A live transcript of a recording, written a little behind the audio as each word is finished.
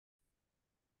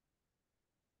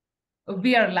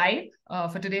We are live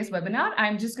for today's webinar.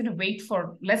 I'm just going to wait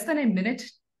for less than a minute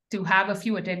to have a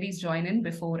few attendees join in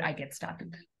before I get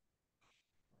started.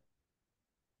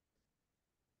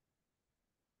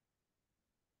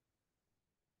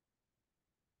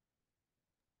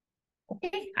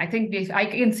 Okay, I think I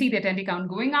can see the attendee count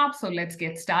going up, so let's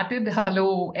get started.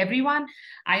 Hello, everyone.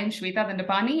 I am Shweta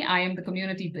Dandapani. I am the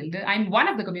community builder. I'm one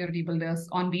of the community builders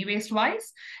on Be Waste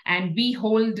Wise, and we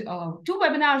hold 2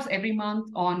 webinars every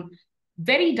month on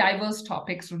very diverse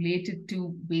topics related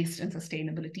to waste and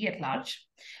sustainability at large.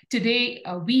 Today,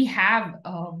 we have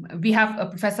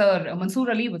Professor Mansoor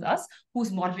Ali with us,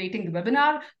 who's moderating the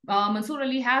webinar. Mansoor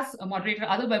Ali has moderated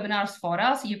other webinars for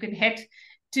us. You can head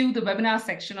to the webinar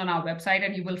section on our website,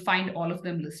 and you will find all of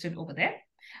them listed over there.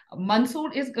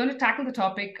 Mansoor is going to tackle the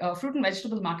topic fruit and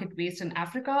vegetable market waste in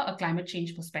Africa, a climate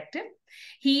change perspective.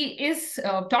 He is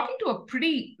talking to a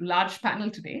pretty large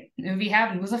panel today. We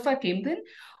have Muzaffar Kemdin,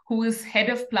 who is head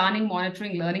of planning,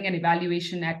 monitoring, learning, and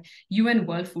evaluation at UN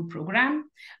World Food Programme.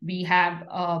 We have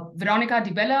Veronica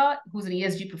Di Bella, who's an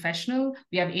ESG professional.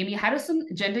 We have Amy Harrison,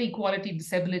 gender equality,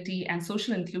 disability, and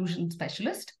social inclusion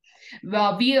specialist.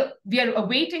 We are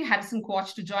awaiting Harrison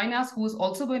Quach to join us, who is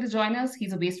also going to join us.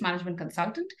 He's a waste management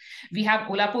consultant. We have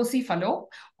Olaposi Fallo,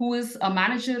 who is a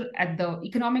manager at the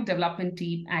economic development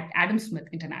team at Adam Smith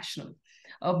International.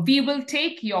 We will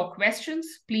take your questions.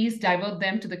 Please divert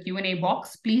them to the Q&A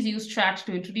box. Please use chat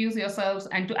to introduce yourselves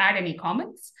and to add any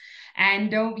comments.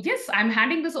 And yes, I'm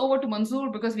handing this over to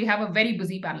Mansoor because we have a very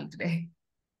busy panel today.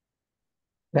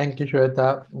 Thank you,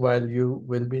 Shweta. While you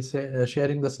will be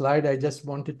sharing the slide, I just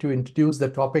wanted to introduce the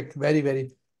topic very, very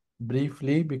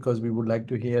briefly because we would like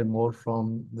to hear more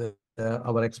from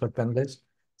our expert panelists.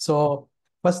 So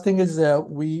first thing is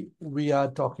we are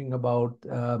talking about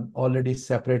already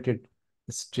separated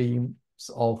streams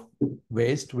of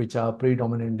waste, which are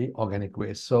predominantly organic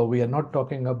waste. So we are not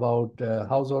talking about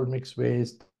household mixed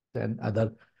waste and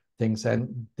other things.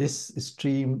 And this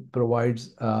stream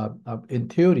provides, in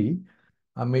theory,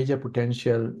 a major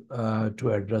potential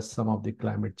to address some of the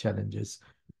climate challenges.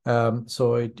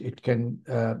 So it can,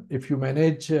 if you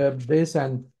manage this,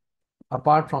 and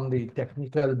apart from the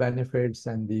technical benefits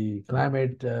and the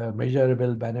climate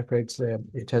measurable benefits,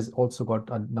 it has also got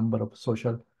a number of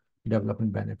social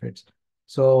development benefits.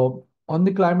 So on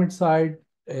the climate side,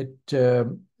 it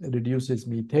reduces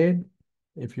methane.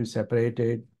 If you separate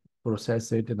it,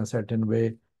 process it in a certain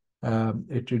way,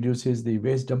 it reduces the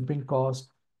waste dumping cost.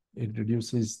 It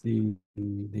reduces the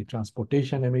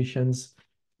transportation emissions.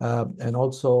 And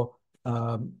also,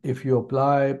 if you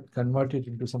convert it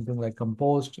into something like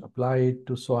compost, apply it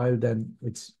to soil, then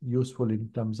it's useful in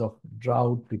terms of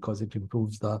drought because it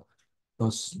improves the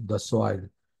soil.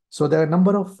 So there are a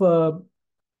number of,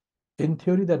 in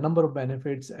theory, there are a number of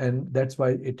benefits, and that's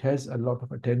why it has a lot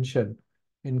of attention,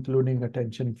 including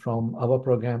attention from our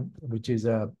program, which is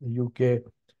a UK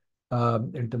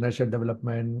International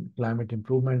Development Climate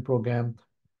Improvement Program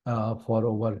for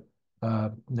over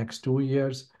next 2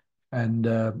 years, and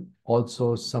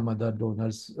also some other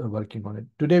donors working on it.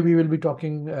 Today, we will be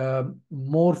talking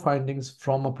more findings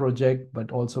from a project,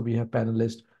 but also we have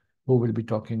panelists who will be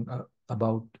talking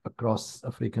about across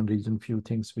African region, few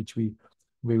things which we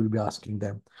will be asking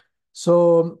them.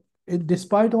 So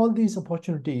despite all these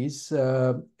opportunities,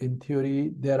 in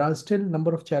theory, there are still a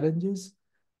number of challenges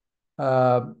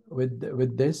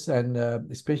with this, and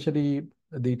especially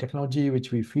the technology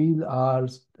which we feel are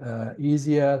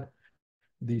easier,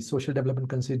 the social development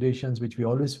considerations which we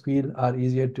always feel are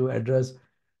easier to address.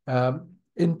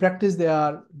 In practice,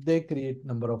 they create a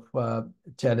number of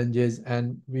challenges,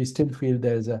 and we still feel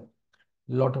there's a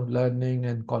lot of learning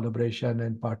and collaboration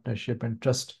and partnership and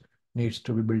trust needs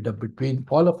to be built up between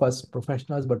all of us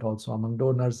professionals, but also among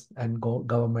donors and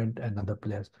government and other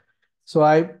players. So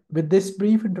with this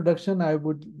brief introduction, I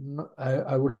would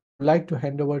like to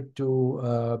hand over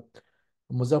to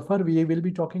Muzaffar. We will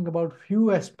be talking about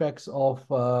few aspects of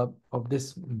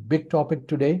this big topic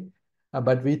today,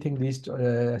 but we think these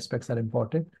aspects are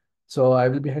important. So I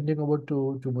will be handing over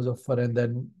to Muzaffar, and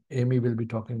then Amy will be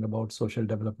talking about social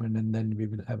development, and then we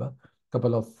will have a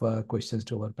couple of questions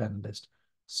to our panelists.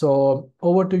 So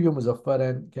over to you, Muzaffar,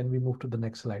 and can we move to the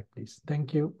next slide, please?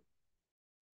 Thank you.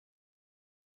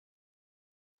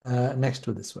 Next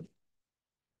to this one.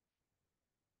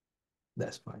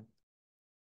 That's fine.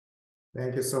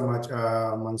 Thank you so much,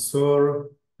 Mansoor.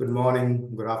 Good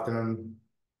morning, good afternoon,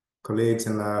 colleagues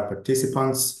and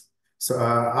participants. So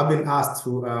I've been asked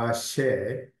to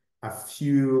share a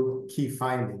few key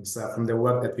findings from the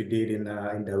work that we did in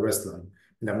Dar-es-Salaam.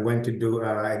 And I'm going to do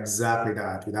exactly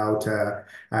that without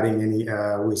adding any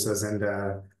whistles and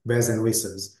bells and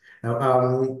whistles.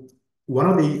 Now, one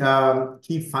of the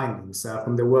key findings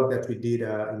from the work that we did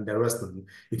in Dar-es-Salaam,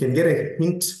 you can get a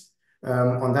hint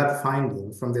on that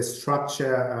finding from the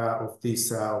structure of this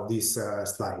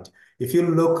slide. If you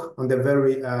look on the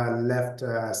very left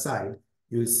side,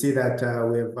 you'll see that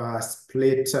we have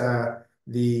split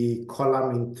the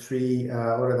column in three,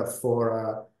 or rather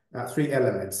four, three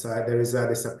elements. There is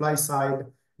the supply side,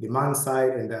 demand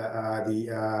side, and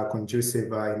the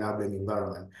conducive enabling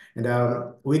environment.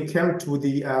 And we came to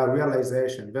the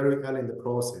realization very early in the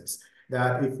process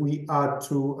that if we are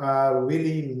to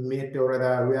really meet or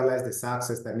rather realize the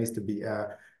success that needs to be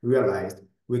realized,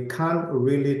 we can't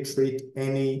really treat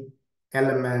any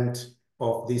element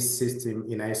of this system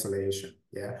in isolation.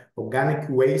 Yeah, organic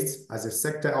waste as a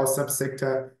sector or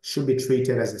subsector should be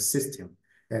treated as a system.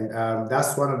 And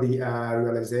that's one of the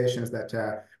realizations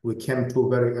that we came to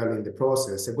very early in the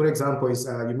process. A good example is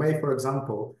you may, for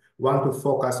example, want to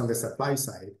focus on the supply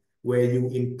side, where you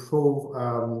improve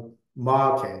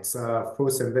markets,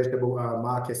 fruits and vegetable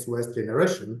markets waste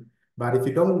generation. But if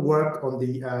you don't work on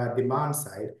the demand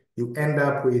side, you end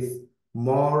up with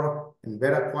more and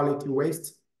better quality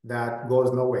waste that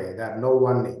goes nowhere, that no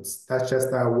one needs. That's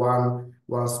just one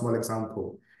small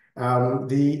example.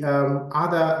 The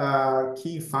other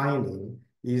key finding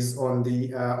is on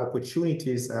the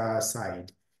opportunities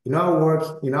side. In our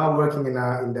working in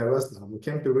Dar-es-Salaam, we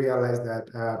came to realize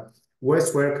that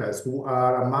waste workers, who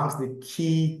are amongst the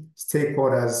key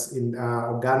stakeholders in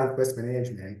organic waste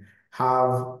management,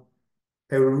 have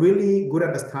a really good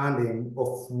understanding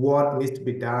of what needs to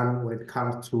be done when it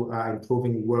comes to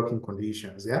improving working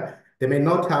conditions. Yeah, they may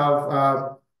not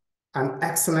have an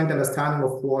excellent understanding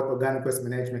of what organic waste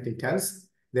management entails.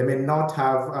 They may not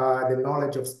have the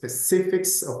knowledge of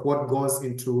specifics of what goes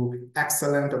into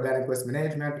excellent organic waste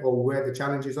management or where the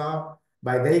challenges are,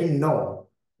 but they know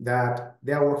that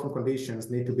their working conditions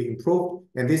need to be improved,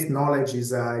 and this knowledge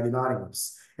is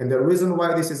unanimous. And the reason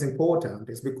why this is important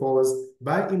is because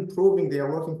by improving their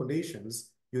working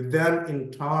conditions, you then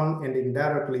in turn and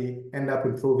indirectly end up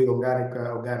improving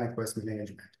organic waste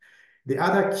management. The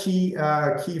other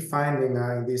key finding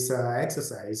in this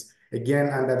exercise, again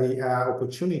under the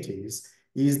opportunities,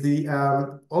 is the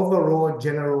overall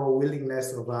general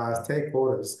willingness of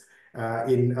stakeholders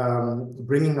in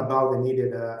bringing about the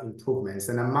needed improvements.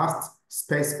 And I must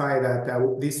specify that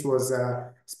this was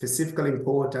specifically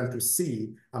important to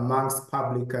see amongst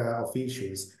public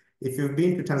officials. If you've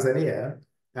been to Tanzania,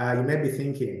 you may be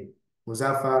thinking,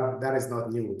 Muzaffar, that is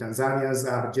not new. Tanzanians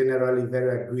are generally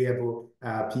very agreeable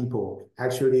people,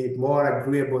 actually more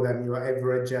agreeable than your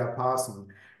average person.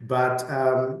 But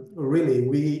really,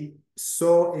 we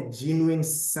saw a genuine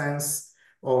sense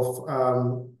of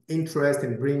interest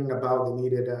in bringing about the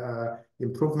needed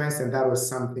improvements, and that was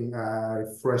something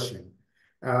refreshing.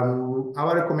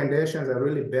 Our recommendations are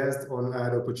really based on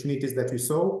the opportunities that we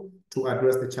saw to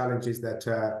address the challenges that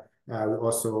we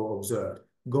also observed.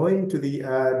 Going to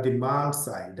the demand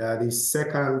side, the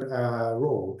second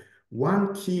row,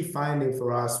 one key finding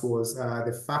for us was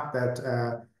the fact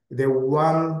that the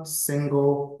one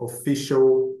single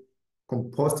official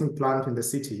composting plant in the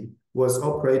city was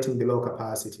operating below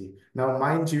capacity. Now,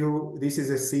 mind you, this is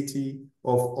a city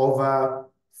of over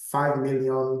 5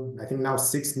 million, I think now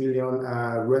 6 million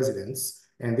residents.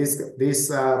 And this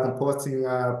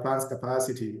composting plant's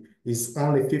capacity is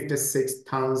only 56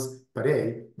 tons per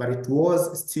day, but it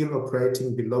was still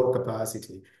operating below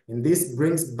capacity. And this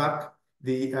brings back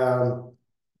the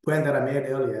point that I made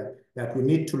earlier, that we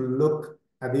need to look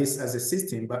at this as a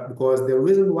system, but because the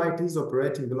reason why it is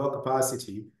operating below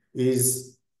capacity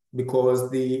is because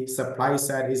the supply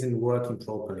side isn't working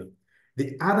properly.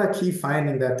 The other key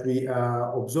finding that we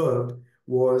observed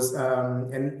was,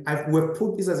 and we've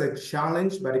put this as a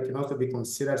challenge, but it can also be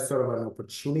considered sort of an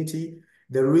opportunity.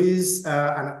 There is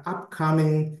an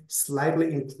upcoming,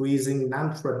 slightly increasing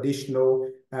non-traditional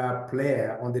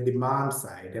player on the demand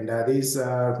side, and these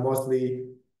are mostly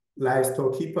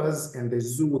livestock keepers and the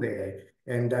zoo there.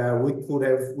 And we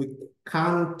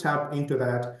can tap into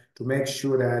that to make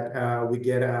sure that we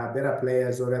get better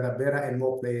players, or rather better and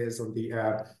more players on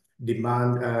the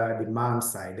demand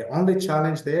side. The only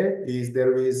challenge there is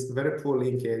very poor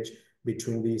linkage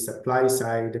between the supply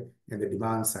side and the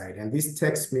demand side. And this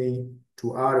takes me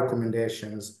to our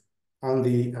recommendations on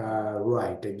the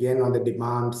right, again on the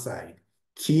demand side.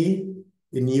 Key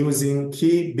being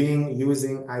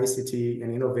using ICT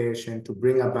and innovation to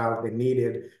bring about the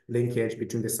needed linkage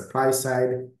between the supply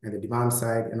side and the demand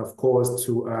side, and of course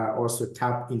to also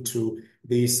tap into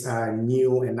this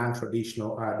new and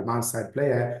non-traditional demand side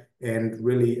player and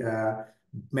really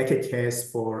make a case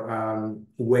for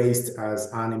waste as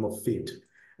animal feed.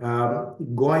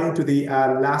 Going to the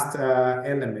last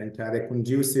element, the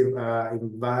conducive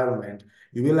environment,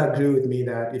 you will agree with me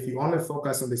that if you only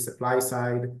focus on the supply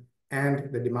side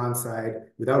and the demand side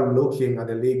without looking at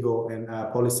the legal and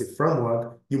policy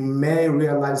framework, you may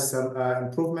realize some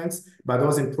improvements, but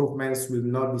those improvements will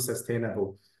not be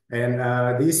sustainable. And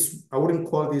this, I wouldn't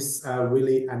call this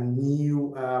really a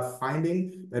new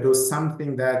finding, but it was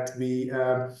something that we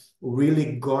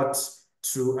really got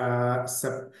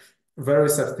to very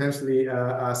substantially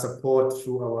support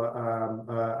through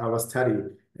our study.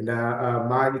 And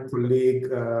my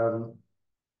colleague,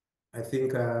 I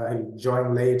think he'll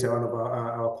join later. One of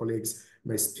our colleagues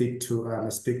may speak to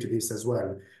this as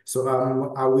well. So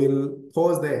I will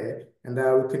pause there, and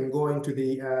we can go into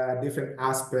the different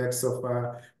aspects of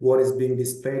what is being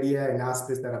displayed here, and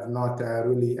aspects that have not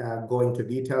really go into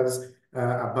details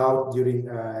about during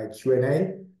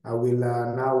Q&A. I will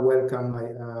now welcome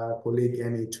my colleague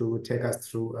Annie to take us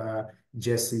through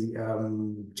Jesse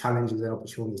challenges and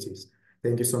opportunities.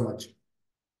 Thank you so much.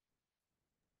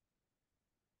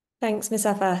 Thanks,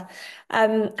 Mustafa.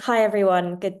 Hi,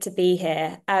 everyone. Good to be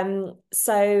here.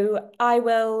 So I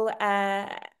will,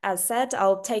 as said,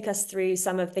 I'll take us through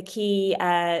some of the key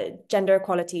gender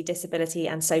equality, disability,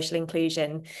 and social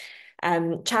inclusion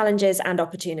challenges and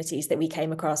opportunities that we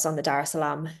came across on the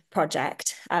Dar-es-Salaam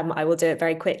project. I will do it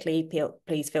very quickly.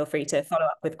 Please feel free to follow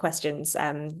up with questions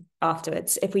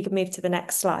afterwards. If we could move to the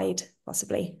next slide,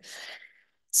 possibly.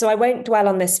 So I won't dwell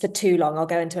on this for too long. I'll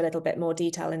go into a little bit more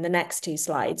detail in the next two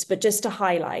slides, but just to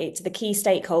highlight the key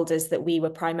stakeholders that we were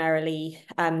primarily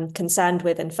concerned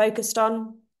with and focused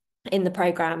on in the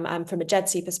programme from a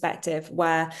GEDSI perspective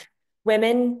were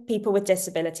women, people with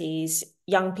disabilities,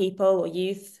 young people or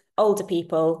youth, older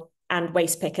people, and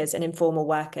waste pickers and informal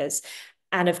workers.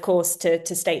 And of course,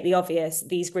 to state the obvious,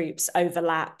 these groups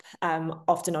overlap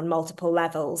often on multiple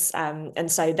levels.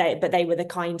 And so they were the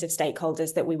kinds of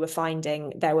stakeholders that we were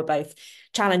finding there were both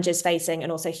challenges facing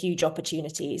and also huge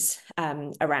opportunities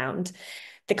around.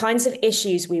 The kinds of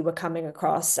issues we were coming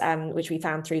across, which we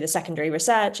found through the secondary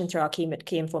research and through our key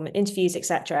informant interviews,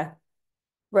 etc.,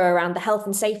 were around the health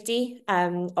and safety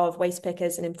of waste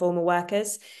pickers and informal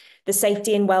workers, the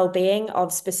safety and well-being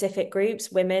of specific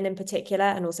groups, women in particular,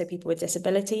 and also people with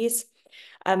disabilities,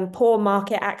 poor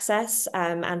market access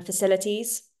and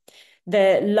facilities,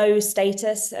 the low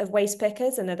status of waste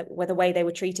pickers and the way they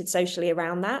were treated socially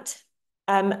around that,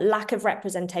 lack of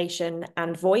representation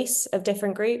and voice of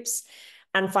different groups,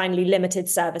 and finally, limited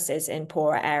services in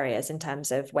poorer areas in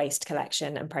terms of waste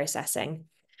collection and processing.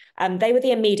 They were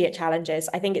the immediate challenges.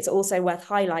 I think it's also worth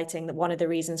highlighting that one of the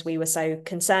reasons we were so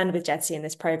concerned with GEDSI in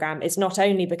this programme is not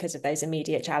only because of those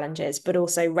immediate challenges, but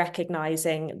also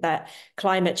recognising that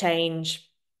climate change,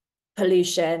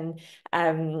 pollution,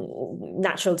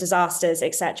 natural disasters,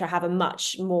 etc., have a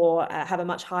much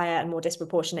higher and more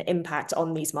disproportionate impact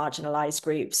on these marginalised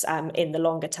groups in the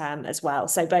longer term as well.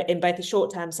 So in both a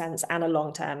short-term sense and a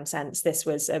long-term sense, this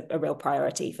was a real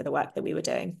priority for the work that we were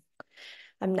doing.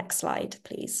 Next slide,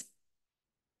 please.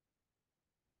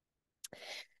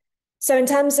 So in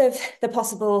terms of the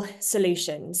possible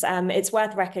solutions, it's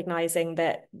worth recognising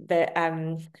that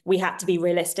we had to be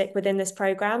realistic within this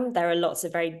programme. There are lots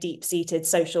of very deep-seated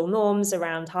social norms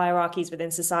around hierarchies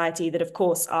within society that, of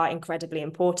course, are incredibly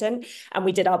important, and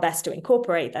we did our best to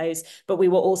incorporate those, but we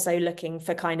were also looking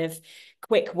for kind of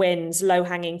quick wins,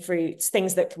 low-hanging fruits,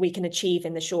 things that we can achieve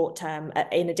in the short term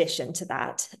in addition to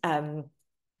that.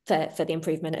 For the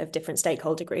improvement of different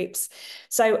stakeholder groups.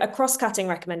 So a cross-cutting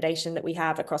recommendation that we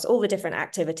have across all the different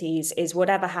activities is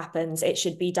whatever happens, it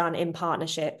should be done in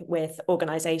partnership with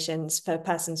organisations for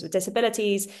persons with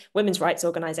disabilities, women's rights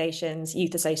organisations,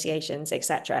 youth associations,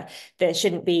 etc. There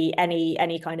shouldn't be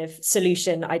any kind of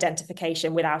solution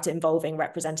identification without involving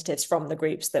representatives from the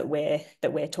groups that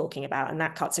we're talking about, and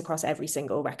that cuts across every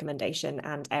single recommendation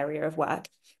and area of work.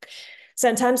 So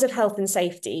in terms of health and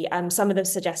safety, some of the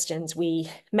suggestions we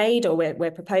made or we're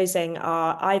proposing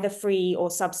are either free or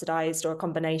subsidised or a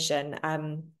combination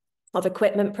of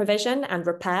equipment provision and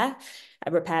repair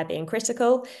being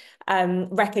critical,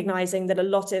 recognising that a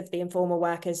lot of the informal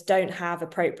workers don't have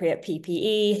appropriate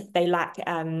PPE, they lack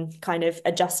kind of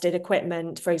adjusted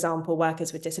equipment, for example,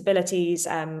 workers with disabilities,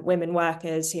 women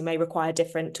workers who may require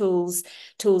different tools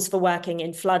for working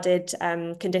in flooded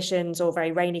conditions or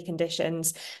very rainy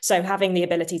conditions. So having the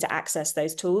ability to access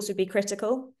those tools would be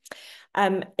critical.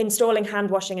 Installing hand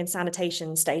washing and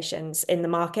sanitation stations in the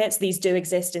markets. These do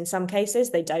exist in some cases,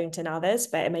 they don't in others,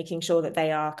 but making sure that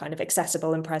they are kind of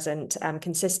accessible and present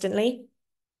consistently.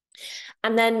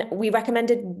 And then we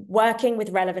recommended working with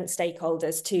relevant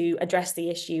stakeholders to address the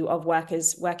issue of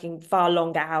workers working far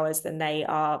longer hours than they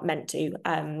are meant to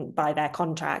by their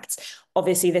contracts.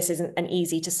 Obviously, this isn't an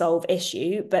easy to solve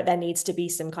issue, but there needs to be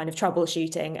some kind of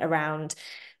troubleshooting around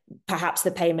perhaps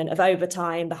the payment of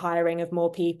overtime, the hiring of more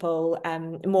people,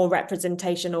 more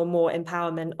representation or more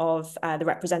empowerment of the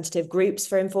representative groups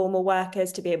for informal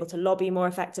workers to be able to lobby more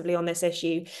effectively on this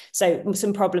issue. So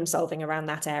some problem solving around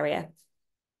that area.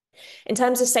 In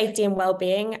terms of safety and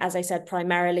well-being, as I said,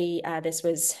 primarily this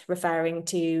was referring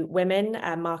to women,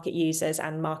 market users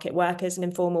and market workers and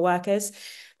informal workers,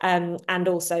 and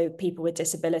also people with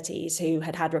disabilities who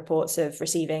had reports of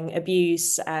receiving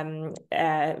abuse, kind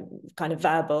of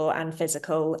verbal and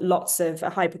physical. A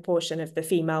high proportion of the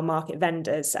female market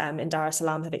vendors in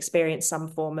Dar-es-Salaam have experienced some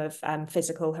form of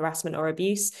physical harassment or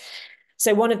abuse.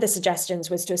 So one of the suggestions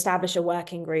was to establish a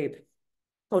working group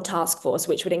or task force,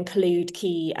 which would include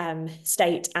key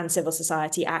state and civil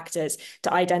society actors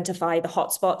to identify the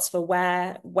hotspots for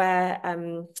where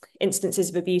instances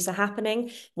of abuse are happening,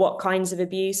 what kinds of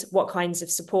abuse, what kinds of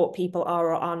support people are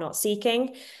or are not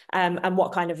seeking, and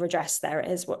what kind of redress there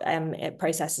is, what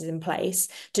processes in place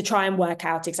to try and work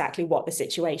out exactly what the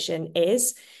situation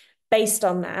is. Based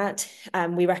on that,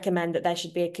 we recommend that there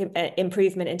should be an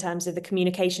improvement in terms of the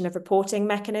communication of reporting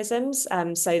mechanisms,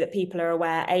 so that people are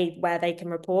aware, where they can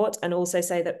report, and also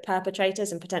so that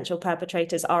perpetrators and potential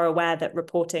perpetrators are aware that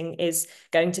reporting is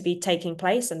going to be taking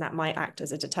place, and that might act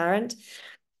as a deterrent.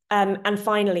 And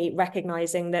finally,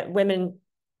 recognizing that women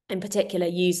in particular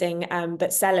using,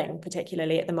 but selling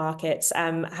particularly at the markets,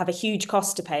 have a huge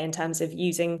cost to pay in terms of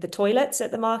using the toilets at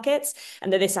the markets,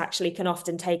 and that this actually can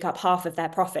often take up half of their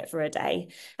profit for a day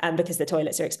because the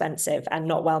toilets are expensive and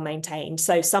not well maintained.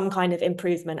 So some kind of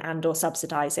improvement and or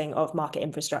subsidizing of market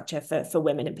infrastructure for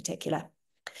women in particular.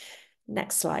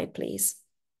 Next slide, please.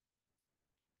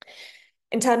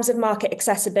 In terms of market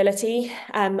accessibility,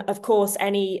 of course,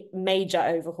 any major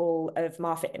overhaul of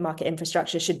market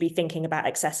infrastructure should be thinking about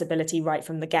accessibility right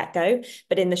from the get-go.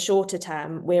 But in the shorter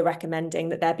term, we're recommending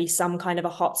that there be some kind of a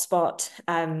hotspot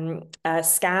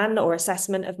scan or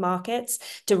assessment of markets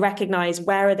to recognize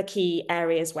where are the key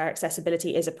areas where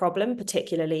accessibility is a problem,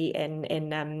 particularly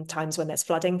in times when there's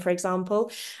flooding, for example,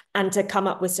 and to come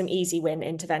up with some easy win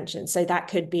interventions. So that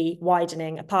could be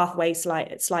widening a pathway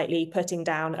slightly, putting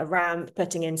down a ramp,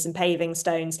 putting in some paving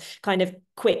stones, kind of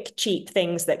quick, cheap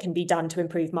things that can be done to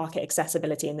improve market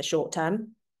accessibility in the short term.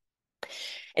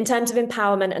 In terms of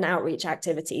empowerment and outreach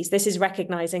activities, this is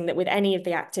recognizing that with any of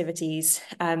the activities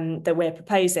that we're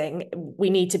proposing, we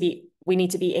need to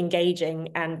be engaging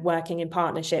and working in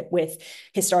partnership with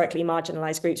historically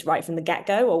marginalized groups right from the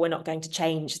get-go, or we're not going to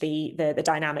change the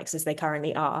dynamics as they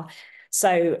currently are.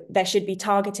 So there should be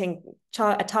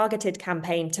a targeted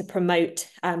campaign to promote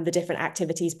the different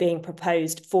activities being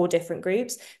proposed for different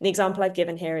groups. And the example I've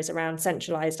given here is around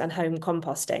centralized and home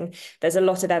composting. There's a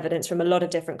lot of evidence from a lot of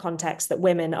different contexts that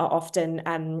women are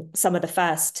often some of the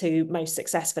first to most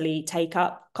successfully take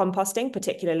up composting,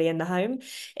 particularly in the home.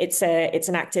 It's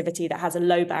an activity that has a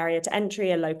low barrier to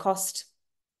entry, a low cost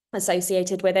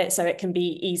associated with it, so it can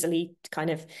be easily kind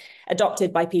of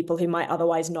adopted by people who might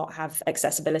otherwise not have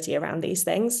accessibility around these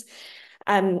things.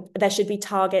 There should be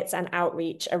targets and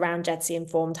outreach around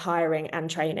JEDSI-informed hiring and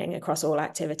training across all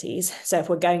activities. So if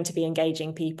we're going to be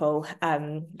engaging people,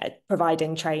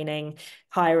 providing training,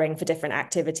 hiring for different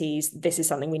activities, this is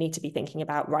something we need to be thinking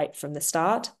about right from the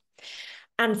start.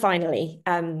 And finally,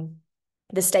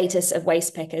 the status of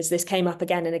waste pickers. This came up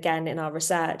again and again in our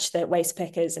research, that waste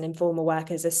pickers and informal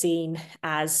workers are seen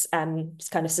as kind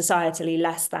of societally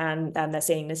less than, they're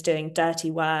seen as doing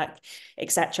dirty work,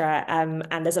 etc.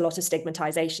 And there's a lot of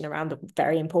stigmatization around the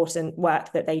very important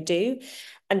work that they do.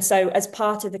 And so as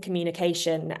part of the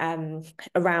communication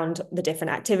around the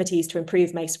different activities to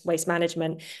improve waste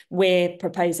management, we're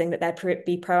proposing that there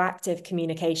be proactive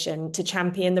communication to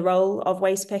champion the role of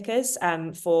waste pickers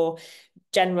for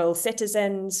general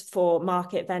citizens, for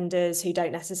market vendors who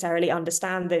don't necessarily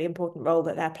understand the important role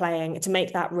that they're playing, to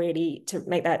make that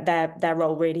their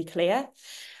role really clear.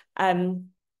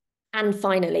 And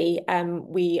finally,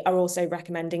 we are also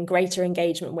recommending greater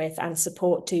engagement with and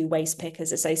support to waste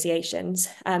pickers associations.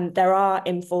 There are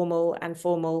informal and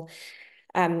formal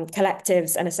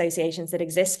collectives and associations that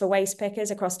exist for waste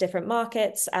pickers across different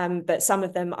markets, but some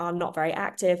of them are not very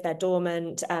active, they're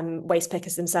dormant, waste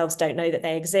pickers themselves don't know that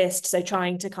they exist, so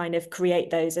trying to kind of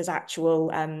create those as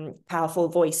actual powerful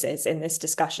voices in this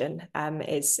discussion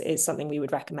is something we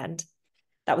would recommend.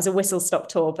 That was a whistle-stop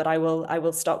tour, but I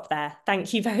will stop there.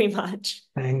 Thank you very much.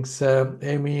 Thanks,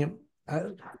 Amy.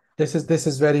 This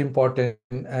is very important,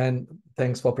 and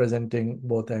thanks for presenting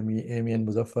both Amy and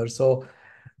Muzaffar. So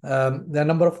there are a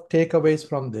number of takeaways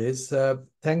from this.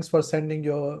 Thanks for sending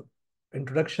your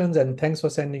introductions and thanks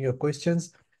for sending your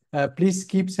questions. Please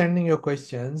keep sending your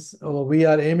questions. We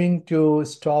are aiming to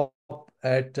stop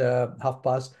at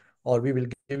past, or we will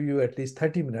give you at least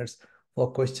 30 minutes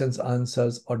for questions,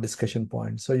 answers, or discussion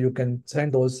points. So you can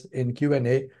send those in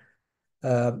Q&A,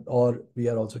 or we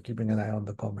are also keeping an eye on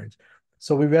the comments.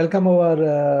 So we welcome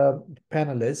our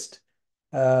panelists.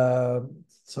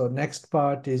 So next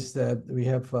part is that we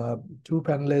have two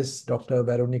panelists, Dr.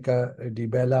 Veronica Di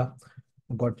Bella,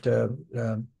 who got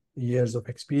years of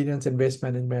experience in waste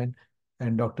management,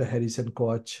 and Dr. Harrison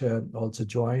Koch also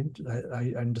joined.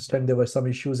 I understand there were some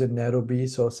issues in Nairobi,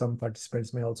 so some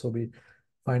participants may also be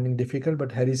finding difficult,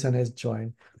 but Harrison has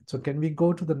joined. So can we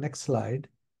go to the next slide?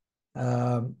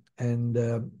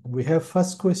 We have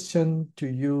first question to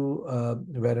you,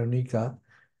 Veronica.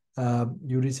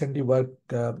 You recently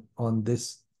worked on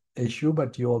this issue,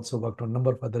 but you also worked on a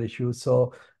number of other issues.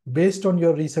 So based on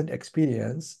your recent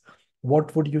experience,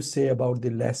 what would you say about the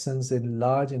lessons in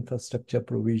large infrastructure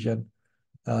provision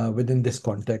within this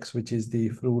context, which is the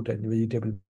fruit and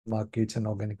vegetable markets and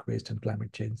organic waste and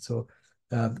climate change? So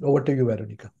over to you,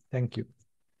 Veronica. Thank you.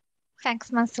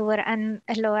 Thanks, Mansoor, and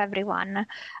hello, everyone.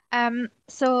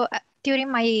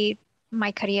 During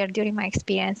my career, during my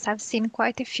experience, I've seen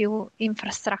quite a few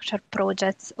infrastructure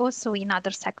projects, also in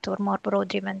other sectors, more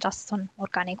broadly than just on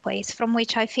organic waste, from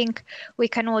which I think we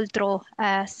can all draw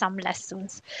some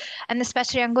lessons. And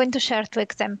especially, I'm going to share two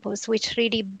examples which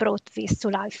really brought this to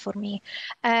life for me.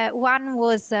 One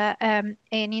was an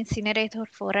incinerator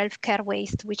for healthcare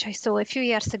waste, which I saw a few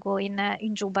years ago in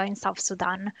Juba, in South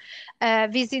Sudan.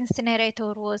 This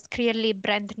incinerator was clearly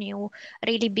brand new,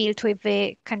 really built with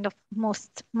the kind of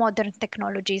most modern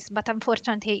technologies, but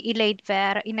unfortunately it laid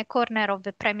there in a corner of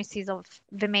the premises of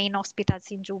the main hospitals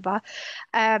in Juba,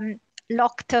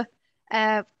 locked,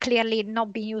 clearly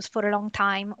not being used for a long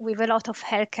time, with a lot of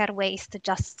healthcare waste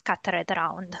just scattered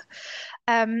around.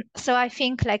 So I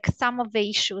think like some of the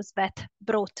issues that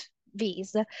brought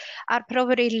these are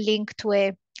probably linked to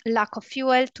a lack of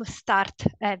fuel to start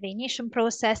the ignition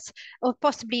process, or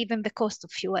possibly even the cost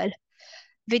of fuel.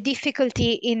 The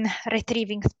difficulty in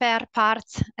retrieving spare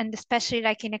parts, and especially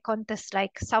like in a context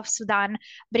like South Sudan,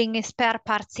 bringing spare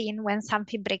parts in when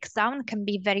something breaks down can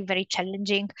be very, very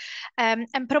challenging.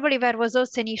 And probably there was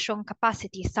also an issue on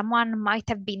capacity. Someone might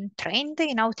have been trained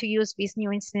in how to use this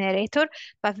new incinerator,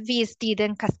 but this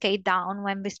didn't cascade down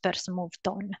when this person moved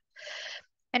on.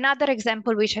 Another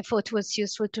example which I thought was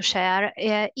useful to share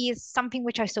is something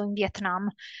which I saw in Vietnam,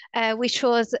 which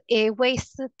was a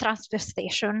waste transfer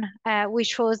station,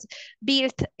 which was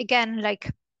built again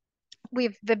like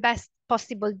with the best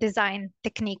possible design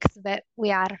techniques that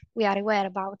we are aware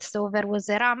about. So there was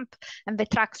a ramp, and the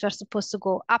trucks were supposed to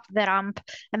go up the ramp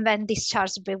and then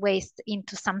discharge the waste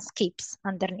into some skips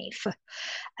underneath.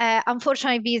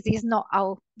 Unfortunately, this is not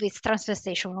how this transfer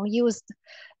station was used.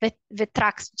 The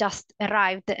trucks just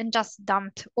arrived and just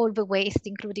dumped all the waste,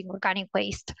 including organic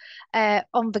waste,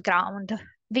 on the ground.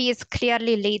 This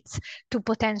clearly leads to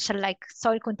potential like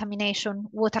soil contamination,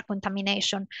 water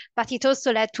contamination, but it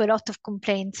also led to a lot of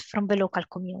complaints from the local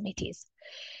communities.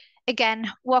 Again,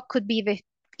 what could be the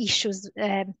issues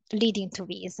leading to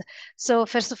these? So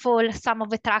first of all, some of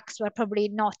the trucks were probably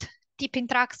not tipping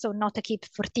trucks, or not equipped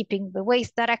for tipping the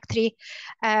waste directly.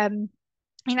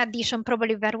 In addition,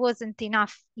 probably there wasn't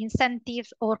enough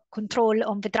incentives or control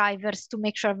on the drivers to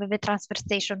make sure that the transfer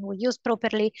station was used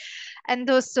properly. And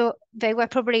also, they were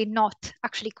probably not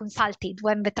actually consulted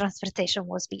when the transfer station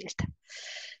was built.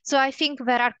 So I think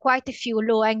there are quite a few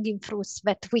low-hanging fruits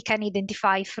that we can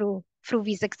identify through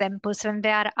these examples, and they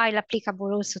are highly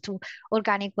applicable also to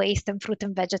organic waste and fruit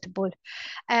and vegetable.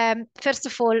 First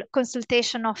of all,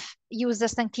 consultation of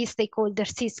users and key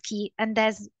stakeholders is key, and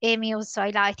as Amy also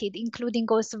highlighted, including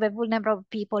also the vulnerable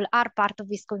people are part of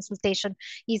this consultation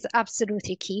is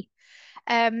absolutely key.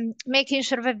 Making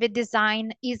sure that the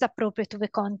design is appropriate to the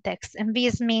context, and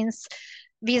this means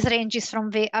this ranges from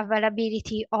the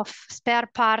availability of spare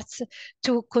parts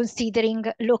to considering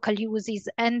local uses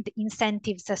and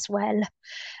incentives as well.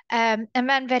 And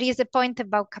then there is a point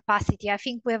about capacity. I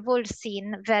think we have all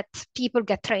seen that people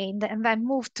get trained and then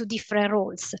move to different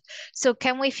roles. So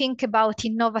can we think about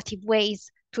innovative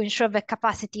ways to ensure the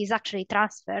capacity is actually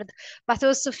transferred, but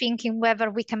also thinking whether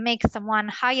we can make someone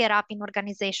higher up in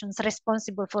organizations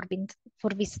responsible for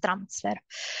this transfer.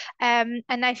 And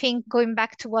I think going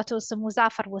back to what also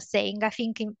Muzaffar was saying, I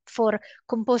think for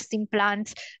composting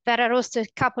plants, there are also a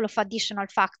couple of additional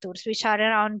factors, which are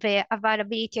around the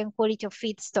availability and quality of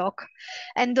feedstock,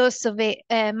 and also the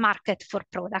market for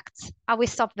products. I will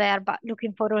stop there, but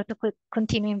looking forward to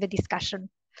continuing the discussion.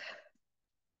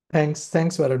 Thanks,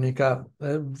 Veronica.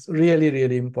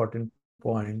 Really important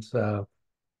points.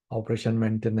 Operation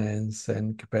maintenance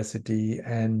and capacity,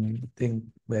 and think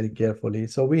very carefully.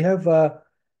 So we have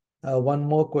one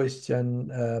more question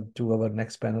to our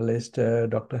next panelist,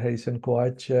 Dr. Harrison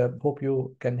Coach. Hope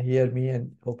you can hear me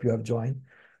and hope you have joined.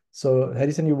 So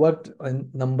Harrison, you worked in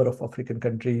a number of African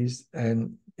countries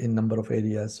and in number of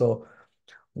areas. So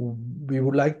we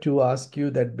would like to ask you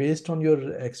that based on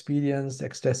your experience,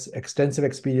 extensive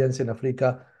experience in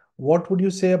Africa, what would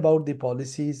you say about the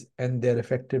policies and their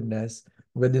effectiveness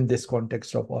within this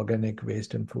context of organic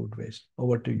waste and food waste?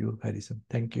 Over to you, Harrison.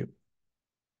 Thank you.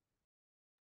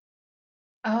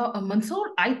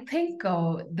 Mansoor, I think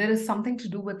there is something to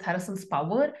do with Harrison's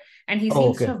power, and he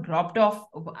seems to have dropped off.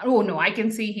 Oh no, I can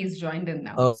see he's joined in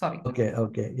now. Sorry.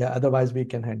 Okay. Yeah, otherwise we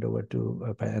can hand over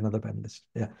to another panelist.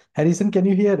 Yeah. Harrison, can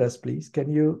you hear us, please?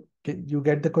 Can you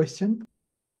get the question?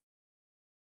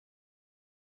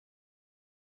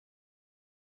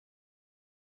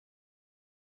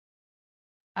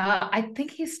 I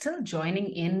think he's still joining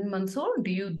in, Mansoor.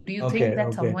 Do you think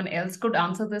that someone else could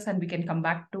answer this, and we can come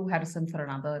back to Harrison for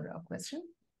another question?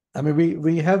 I mean,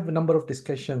 we have a number of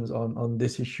discussions on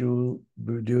this issue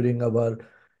during our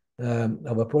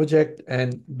project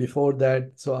and before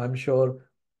that. So I'm sure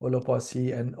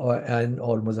Oluposi and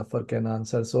or Muzaffar can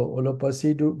answer. So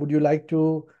Oluposi, would you like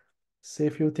to say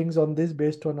a few things on this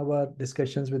based on our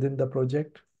discussions within the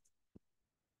project?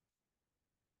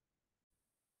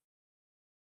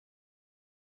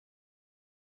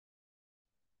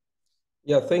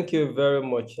 Yeah, thank you very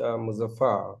much,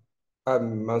 Muzaffar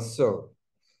and Mansour.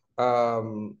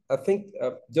 I think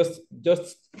just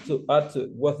to add to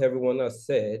what everyone has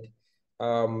said,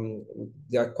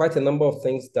 there are quite a number of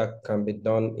things that can be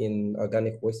done in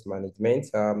organic waste management.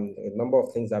 A number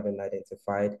of things have been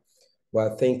identified,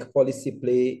 but I think policy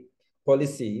plays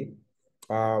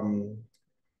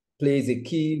a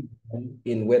key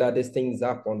in whether these things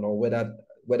happen or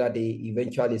whether they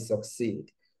eventually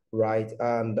succeed, right?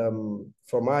 And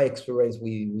from our experience,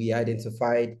 we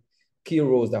identified key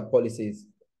roles that policies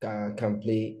can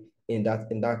play in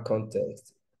that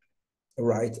context,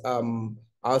 right?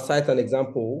 I'll cite an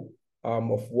example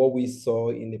of what we saw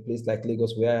in a place like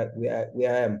Lagos, where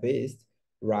I am based,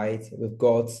 right? We've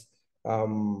got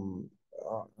an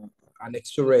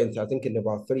experience, I think in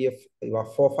about 4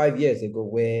 or 5 years ago,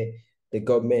 where the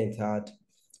government had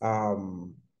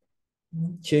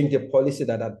changed the policy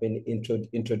that had been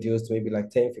introduced maybe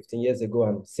like 10, 15 years ago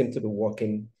and seemed to be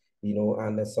working,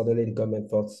 and then suddenly the government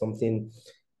thought something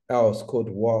else could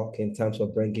work in terms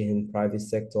of bringing in private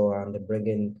sector and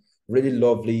bringing really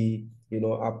lovely,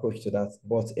 approach to that.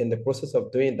 But in the process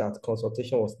of doing that,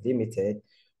 consultation was limited,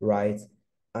 right?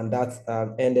 And that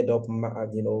ended up,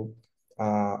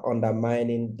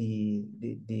 undermining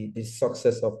the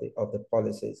success of the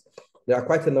policies. There are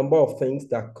quite a number of things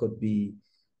that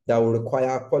will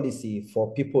require policy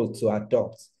for people to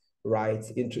adopt, right?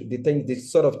 The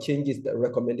sort of changes, the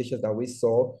recommendations that we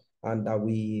saw and that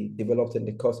we developed in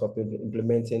the course of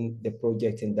implementing the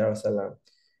project in Dar-es-Salaam.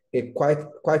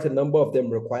 Quite a number of them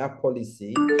require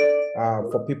policy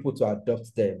for people to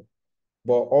adopt them.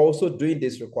 But also doing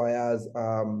this requires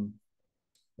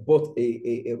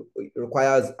it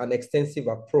requires an extensive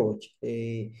approach,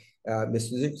 a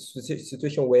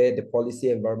situation where the policy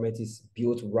environment is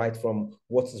built right from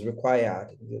what is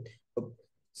required,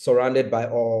 surrounded by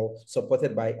or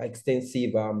supported by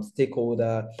extensive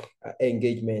stakeholder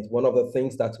engagement. One of the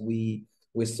things that we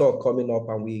saw coming up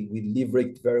and we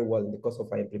leveraged very well in the course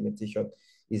of our implementation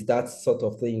is that sort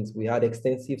of things. We had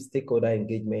extensive stakeholder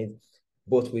engagement,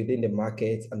 both within the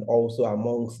market and also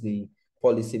amongst the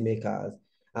policymakers.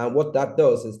 And what that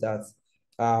does is that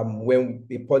when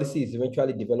a policy is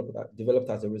eventually developed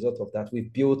as a result of that,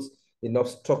 we've built enough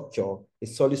structure, a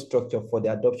solid structure for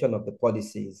the adoption of the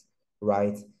policies,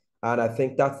 right? And I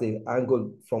think that's the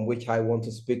angle from which I want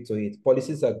to speak to it.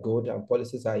 Policies are good and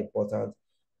policies are important,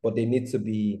 but they need to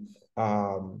be,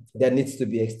 there needs to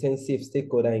be extensive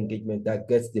stakeholder engagement that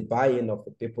gets the buy-in of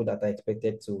the people that are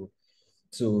expected to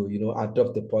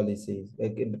adopt the policies.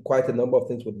 Quite a number of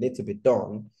things would need to be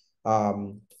done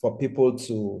for people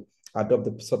to adopt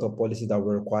the sort of policies that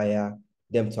will require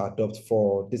them to adopt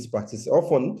for this practice.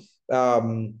 Often,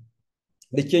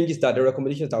 the changes that the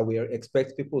recommendations that we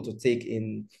expect people to take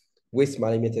in waste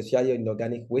management, especially in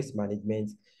organic waste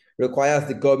management, requires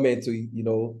the government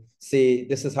to, say,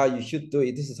 this is how you should do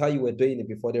it. This is how you were doing it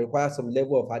before. They require some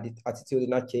level of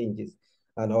attitudinal changes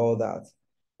and all that,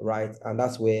 right? And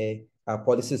that's where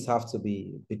policies have to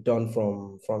be done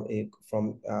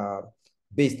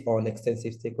based on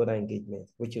extensive stakeholder engagement,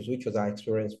 which was our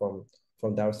experience from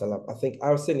Dar-es-Salaam. I think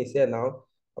Arsene is here now.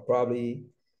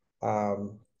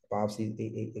 Perhaps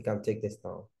he can take this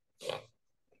now.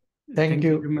 Thank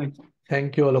you very much.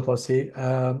 Thank you, Olufosi.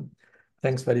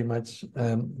 Thanks very much.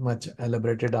 Much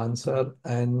elaborated answer.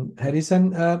 And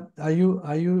Harrison, are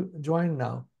you joined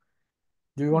now?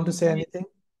 Do you want to say anything?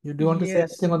 You do want to say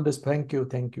Yes. anything on this? Thank you.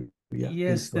 Yeah,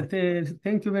 Yes, please go ahead.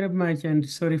 thank you very much, and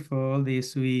sorry for all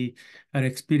this. We are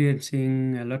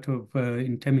experiencing a lot of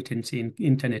intermittency in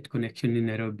internet connection in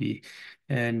Nairobi,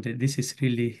 and this is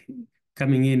really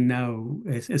coming in now,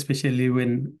 especially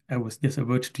when I was just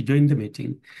about to join the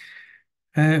meeting.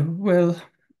 Well,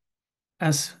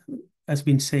 as has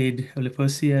been said,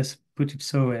 Olufosi has put it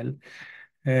so well.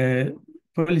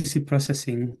 Policy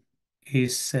processing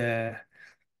is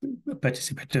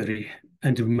participatory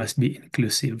and must be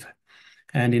inclusive.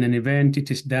 And in an event it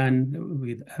is done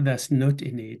with others not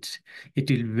in it, it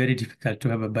will be very difficult to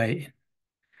have a buy-in.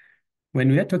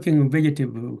 When we are talking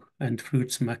vegetable and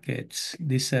fruits markets,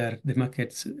 these are the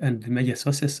markets and the major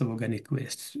sources of organic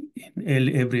waste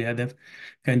in every other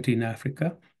country in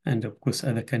Africa, and of course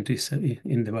other countries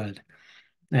in the world.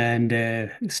 And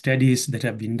studies that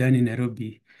have been done in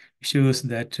Nairobi shows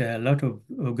that a lot of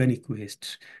organic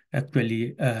waste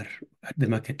actually are at the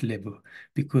market level,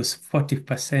 because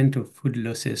 40% of food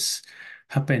losses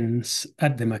happens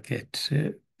at the market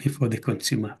before the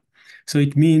consumer. So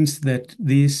it means that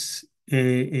this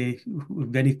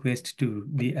organic waste to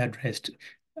be addressed,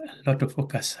 a lot of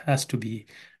focus has to be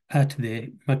at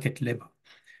the market level,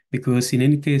 because in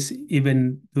any case,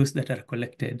 even those that are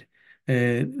collected,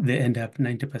 they end up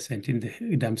 90% in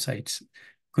the dump sites,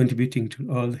 contributing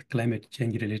to all the climate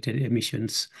change related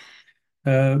emissions.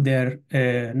 There are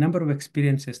a number of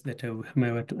experiences that I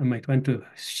might want to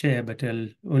share, but I'll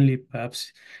only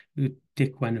perhaps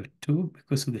take one or two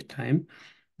because of the time.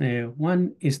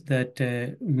 One is that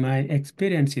my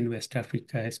experience in West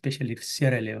Africa, especially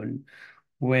Sierra Leone,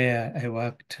 where I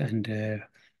worked and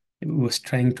was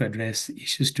trying to address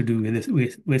issues to do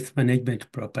with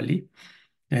management properly.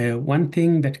 One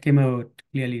thing that came out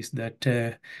clearly is that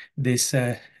there's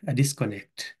a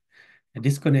disconnect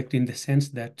in the sense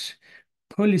that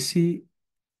policy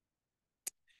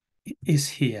is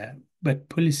here, but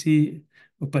policy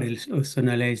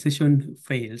operationalization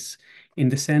fails in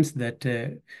the sense that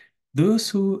those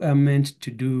who are meant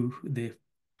to do the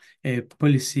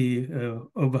policy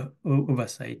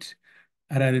oversight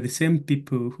are the same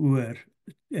people who are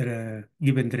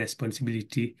given the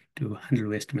responsibility to handle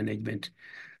waste management.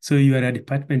 So you are a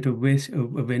Department of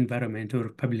Environment or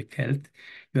Public Health.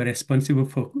 You are responsible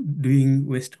for doing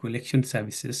waste collection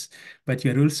services, but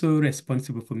you are also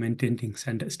responsible for maintaining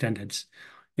standards.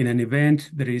 In an event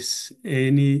there is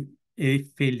a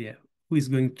failure, who is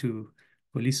going to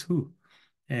police who?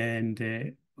 And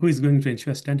who is going to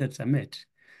ensure standards are met?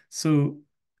 So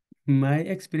my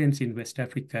experience in West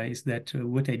Africa is that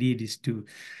what I did is to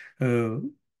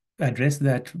address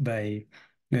that by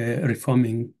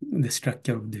reforming the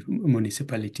structure of the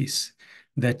municipalities,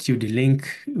 that you link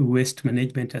waste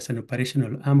management as an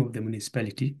operational arm of the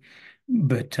municipality,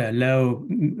 but allow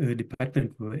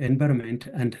Department of Environment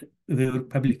and the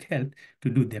Public Health to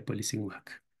do their policing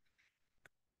work.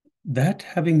 That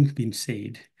having been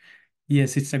said,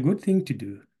 yes, it's a good thing to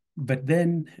do. But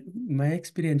then my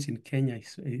experience in Kenya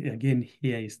is, again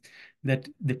here, is that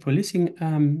the policing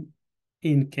arm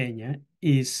in Kenya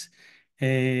is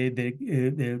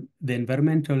the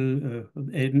environmental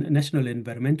National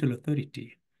Environmental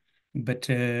Authority, but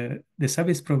the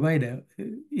service provider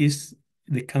is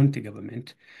the county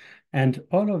government, and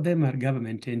all of them are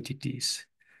government entities.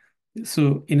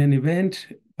 So in an event,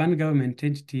 one government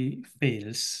entity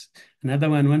fails, another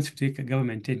one wants to take a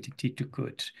government entity to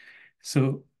court.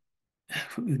 So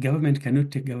the government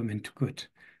cannot take government to court.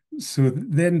 So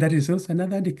then that is also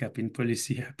another handicap in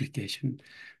policy application.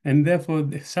 And therefore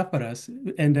the sufferers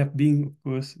end up being, of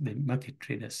course, the market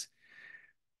traders.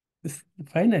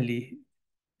 Finally,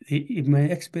 in my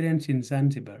experience in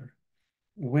Zanzibar,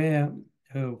 where,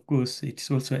 of course,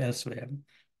 it's also elsewhere,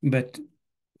 but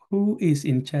who is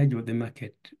in charge of the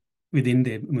market within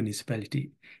the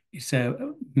municipality? It's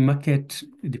a market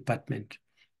department.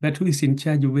 But who is in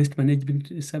charge of waste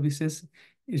management services?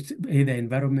 It's either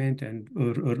environment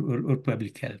or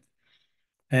public health.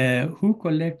 Who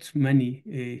collects money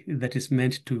that is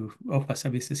meant to offer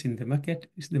services in the market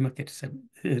is the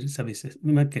services,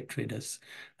 market traders.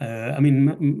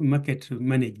 Market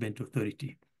management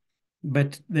authority.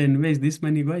 But then where is this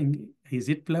money going? Is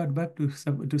it plowed back to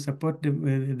support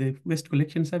the waste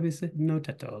collection services? Not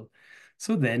at all.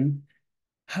 So then,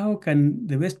 how can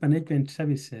the waste management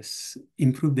services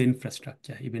improve the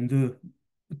infrastructure, even though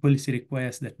the policy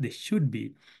requires that there should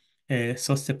be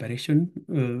source separation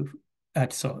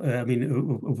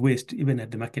of waste even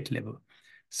at the market level?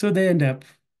 So they end up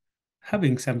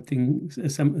having some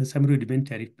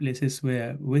rudimentary places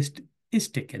where waste is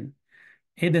taken,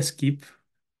 either skip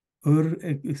or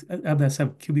other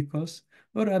sub-cubicles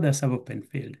or other sub-open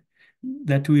field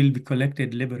that will be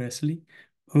collected laboriously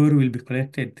or will be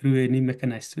collected through any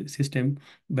mechanized system,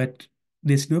 but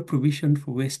there's no provision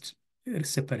for waste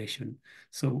separation.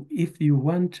 So if you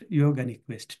want your organic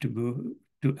waste to go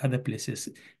to other places,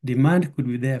 demand could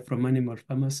be there from animal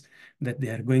farmers that they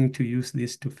are going to use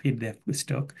this to feed their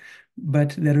stock, but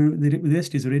the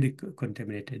waste is already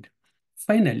contaminated.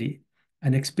 Finally,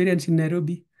 an experience in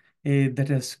Nairobi that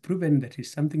has proven that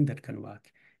is something that can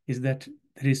work is that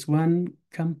there is one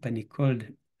company called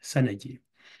Synergy.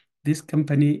 This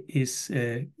company is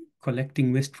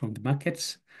collecting waste from the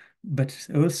markets, but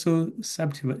also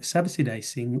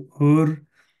subsidizing or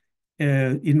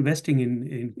investing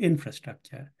in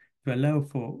infrastructure to allow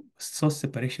for source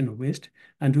separation of waste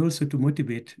and also to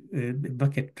motivate the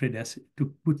bucket traders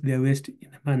to put their waste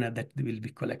in a manner that will be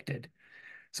collected.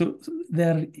 So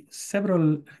there are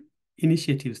several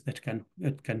initiatives that can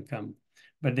come,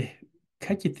 but the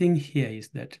catchy thing here is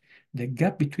that the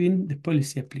gap between the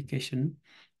policy application,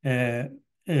 policy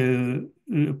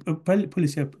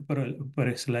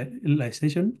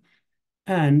operationalization,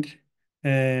 and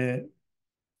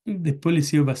the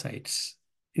policy oversights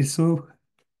is so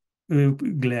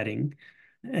glaring,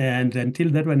 and until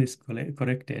that one is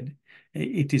corrected,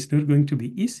 it is not going to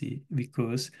be easy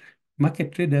because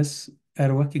market traders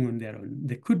are working on their own.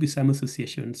 There could be some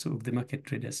associations of the market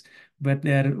traders, but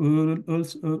they are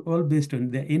all based on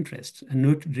their interests and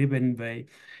not driven by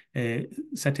a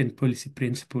certain policy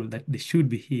principle that they should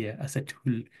be here as a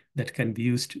tool that can be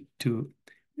used to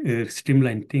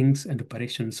streamline things and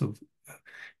operations of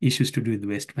issues to do with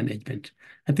waste management.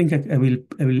 I think I will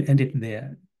end it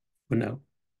there for now.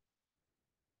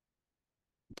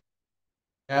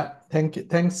 Yeah, thank you.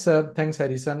 Thanks,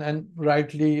 Harrison. And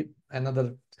rightly,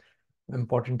 another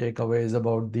important takeaway is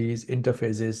about these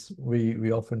interfaces.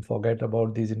 We often forget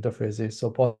about these interfaces. So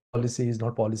policy is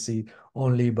not policy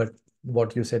only, but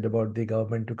what you said about the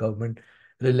government to government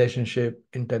relationship,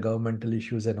 intergovernmental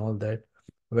issues and all that,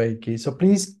 very key. So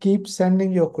please keep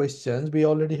sending your questions. We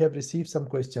already have received some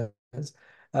questions.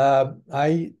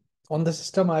 On the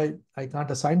system, I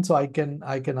can't assign, so I can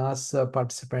ask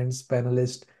participants,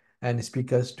 panelists, and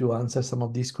speakers to answer some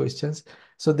of these questions.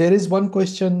 So there is one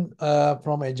question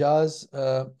from Ejaz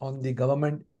on the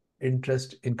government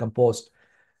interest in compost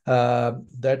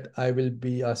that I will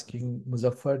be asking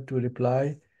Muzaffar to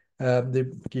reply.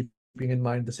 Keeping in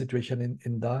mind the situation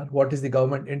in Dar, what is the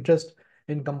government interest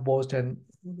in compost, and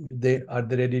are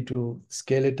they ready to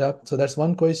scale it up? So that's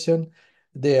one question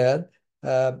there.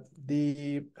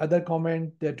 The other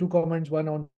comment, there are two comments, one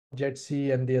on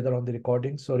Jetsy and the other on the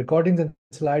recording. So recordings and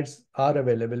slides are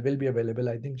available, will be available.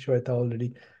 I think Shweta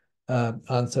already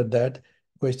answered that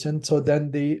question. So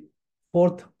then the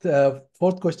fourth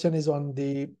question is on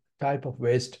the type of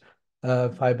waste,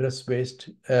 fibrous waste.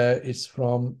 It's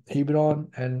from Hebron,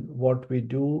 and what we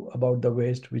do about the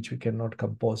waste which we cannot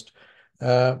compost.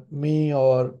 Me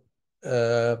or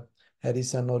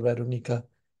Harrison or Veronica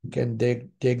can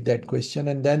take that question.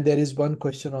 And then there is one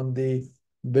question on the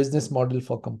business model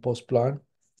for compost plant.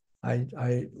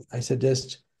 I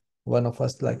suggest one of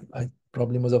us, like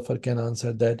probably Muzaffar, can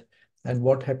answer that. And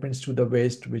what happens to the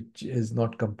waste which is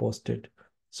not composted?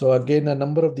 So again, a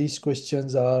number of these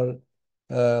questions are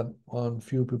on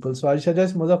few people. So I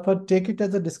suggest Muzaffar take it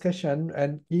as a discussion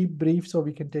and keep brief so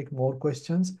we can take more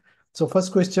questions. So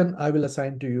first question I will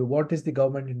assign to you: what is the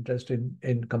government interest in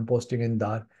composting in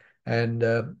Dar, and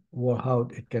how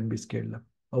it can be scaled up?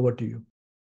 Over to you.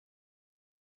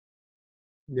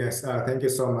 Yes, thank you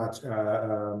so much,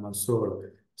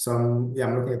 Mansoor. So I'm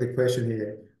looking at the question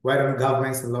here. Why don't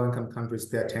governments in low-income countries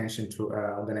pay attention to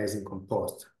organizing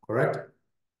compost? Correct?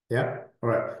 Yeah. All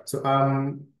right. So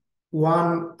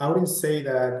one, I wouldn't say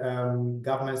that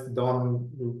governments don't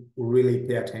really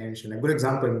pay attention. A good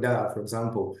example in Dar, for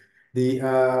example, the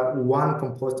one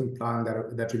composting plant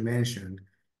that you mentioned,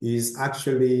 is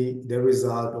actually the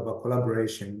result of a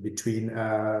collaboration between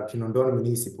Kinondoni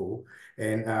Municipal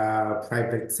and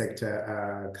private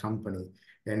sector company.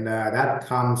 And that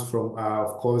comes from,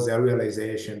 of course, a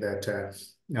realization that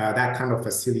that kind of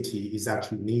facility is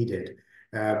actually needed.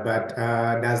 But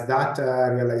does that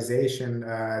realization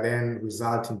then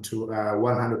result into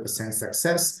 100%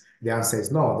 success? The answer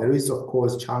is no. There is, of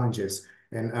course, challenges.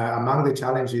 And among the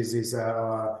challenges is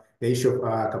the issue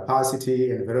of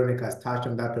capacity, and Veronica has touched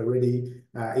on that already,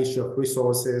 issue of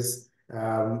resources.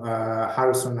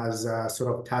 Harrison has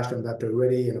sort of touched on that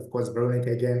already, and of course,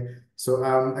 Veronica again. So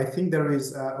I think there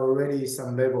is already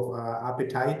some level of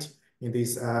appetite in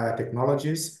these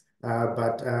technologies,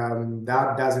 but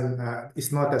that doesn't,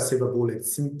 it's not a silver bullet.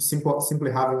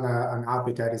 Simply having an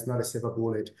appetite is not a silver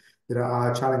bullet. There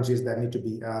are challenges that need to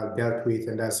be dealt with,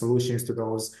 and solutions to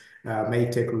those may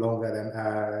take longer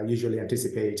than usually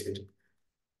anticipated.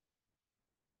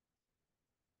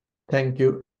 Thank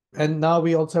you. And now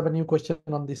we also have a new question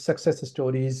on the success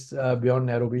stories beyond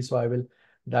Nairobi. So I will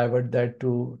divert that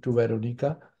to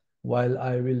Veronica, while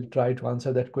I will try to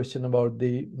answer that question about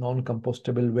the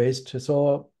non-compostable waste.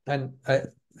 So, and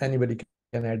anybody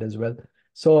can add as well.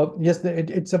 So yes,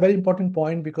 it's a very important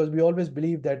point, because we always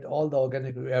believe that all the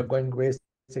organic waste,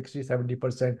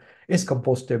 60-70%, is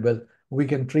compostable. We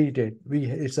can treat it.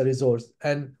 It's a resource.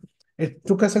 And it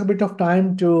took us a bit of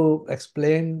time to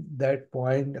explain that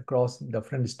point across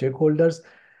different stakeholders.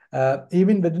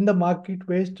 Even within the market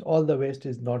waste, all the waste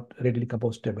is not readily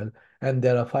compostable, and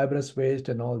there are fibrous waste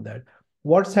and all that.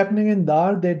 What's happening in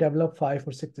Dar, they develop 5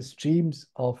 or 6 streams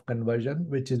of conversion,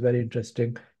 which is very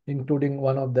interesting, including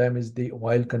one of them is the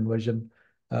oil conversion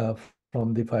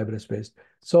from the fibrous waste.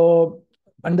 So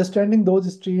understanding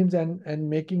those streams and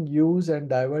making use and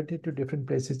divert it to different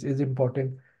places is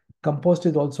important. Compost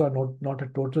is also not a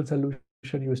total solution.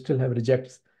 You still have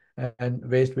rejects and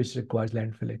waste which requires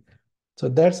landfilling. So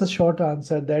that's a short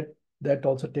answer. That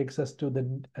also takes us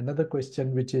to another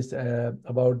question, which is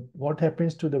about what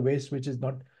happens to the waste which is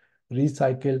not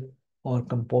recycled or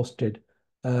composted.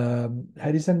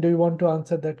 Harrison, do you want to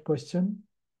answer that question?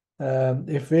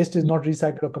 If waste is not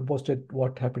recycled or composted,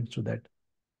 what happens to that?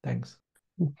 Thanks.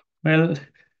 Well,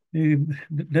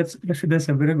 that's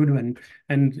a very good one,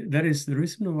 and that is the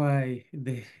reason why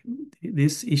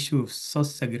this issue of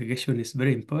source segregation is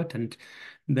very important.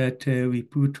 That we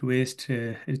put waste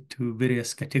to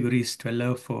various categories to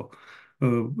allow for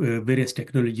various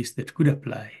technologies that could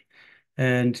apply.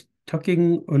 And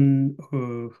talking on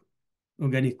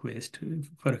organic waste,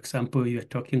 for example, you are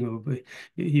talking of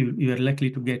you are likely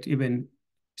to get even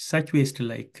such waste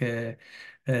like a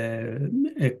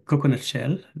coconut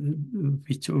shell,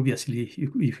 which obviously,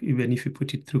 even if you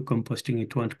put it through composting,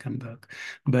 it won't come back.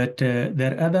 But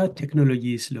there are other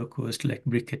technologies, low cost, like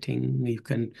briquetting. You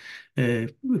can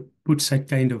put such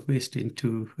kind of waste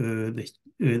into the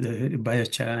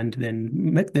biochar and then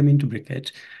make them into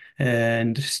briquette,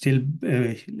 and still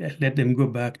let them go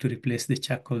back to replace the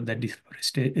charcoal that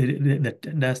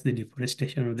does the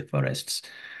deforestation of the forests,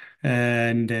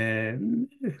 and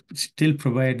still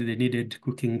provide the needed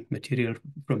cooking material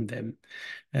from them.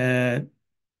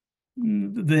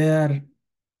 Their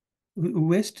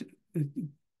waste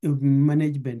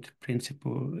management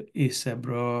principle is a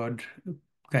broad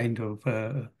kind of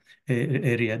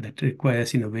area that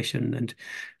requires innovation and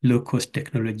low-cost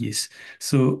technologies.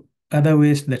 So other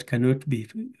waste that cannot be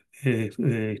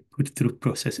put through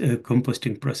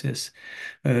composting process,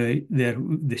 there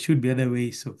should be other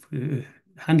ways of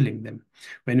handling them.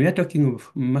 When we are talking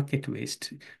of market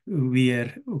waste, we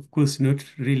are, of course, not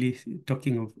really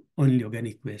talking of only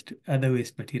organic waste. Other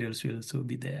waste materials will also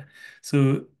be there.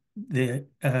 So the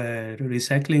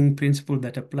recycling principle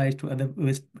that applies to other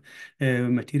waste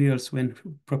materials when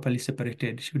properly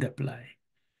separated should apply.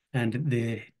 And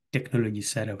the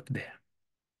technologies are out there.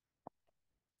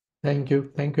 Thank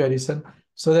you, Harrison.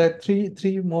 So there are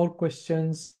three more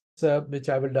questions which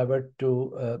I will divert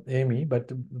to Amy,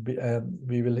 but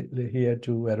we will hear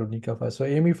to Veronica first. So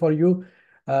Amy, for you,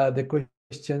 the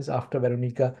questions after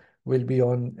Veronica will be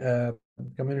on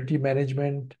community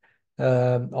management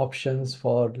options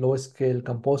for low-scale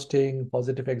composting,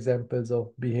 positive examples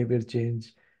of behavior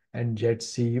change, and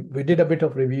JETC. We did a bit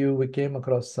of review. We came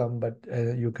across some, but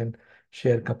you can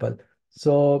share a couple.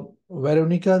 So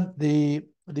Veronica, the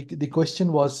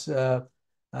question was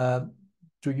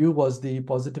to you was the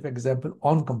positive example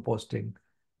on composting,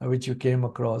 which you came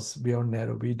across beyond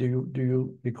Nairobi. Do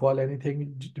you recall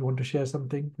anything? Do you want to share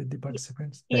something with the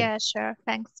participants? Yeah, sure.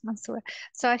 Thanks, Mansoor.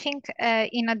 So I think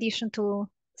in addition to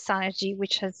synergy,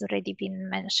 which has already been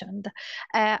mentioned.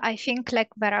 I think like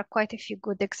there are quite a few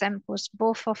good examples,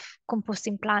 both of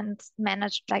composting plants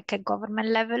managed like at government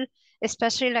level,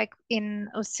 especially like in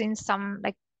some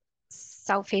like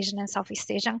South Asian and Southeast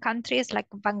Asian countries, like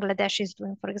Bangladesh is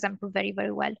doing, for example, very,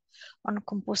 very well on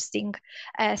composting.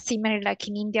 Similarly, like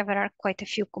in India, there are quite a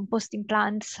few composting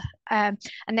plants. And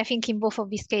I think in both of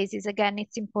these cases, again,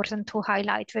 it's important to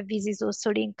highlight that this is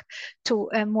also linked to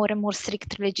more and more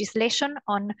strict legislation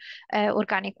on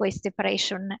organic waste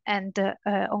separation and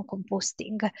on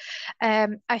composting.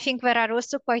 I think there are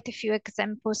also quite a few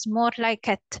examples more like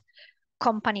at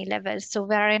company level. So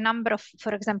there are a number of,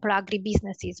 for example,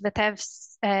 agri-businesses that have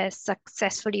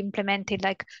successfully implemented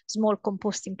like small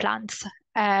composting plants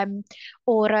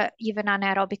or even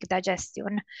anaerobic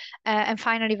digestion. And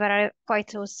finally, there are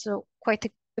quite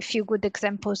a few good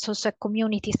examples also at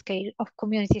community scale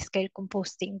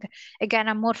composting. Again,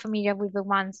 I'm more familiar with the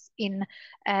ones in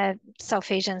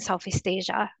South Asia and Southeast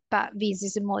Asia, but this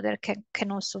is a model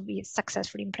can also be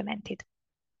successfully implemented.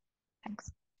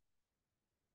 Thanks.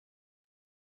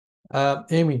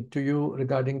 Amy, to you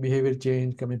regarding behavior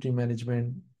change, community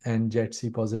management, and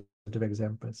JETC positive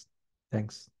examples.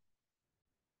 Thanks.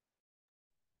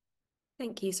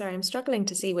 Thank you. Sorry, I'm struggling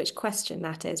to see which question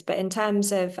that is, but in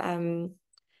terms of, I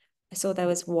saw there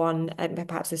was one, and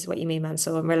perhaps this is what you mean,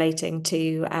 Mansoor, relating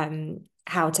to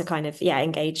how to kind of,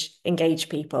 engage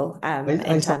people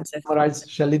in terms of... summarize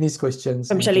Shalini's questions.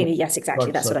 From Shalini, yes,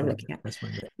 exactly. That's what I'm looking at.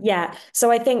 Yeah. So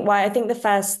I think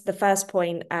the first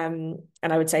point, and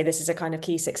I would say this is a kind of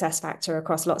key success factor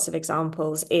across lots of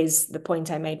examples, is the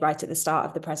point I made right at the start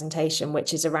of the presentation,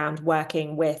 which is around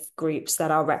working with groups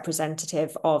that are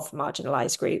representative of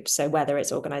marginalized groups. So whether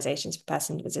it's organizations for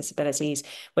persons with disabilities,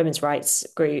 women's rights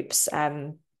groups,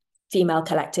 female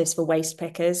collectives for waste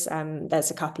pickers.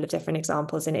 There's a couple of different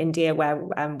examples in India where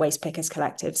waste pickers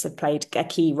collectives have played a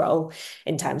key role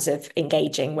in terms of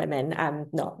engaging women,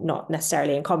 not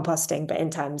necessarily in composting, but in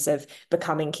terms of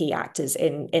becoming key actors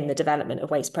in the development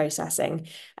of waste processing.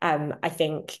 I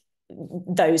think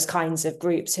those kinds of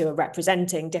groups who are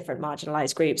representing different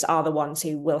marginalized groups are the ones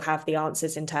who will have the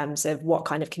answers in terms of what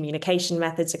kind of communication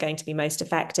methods are going to be most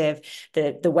effective,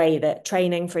 the way that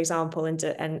training, for example,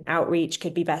 and outreach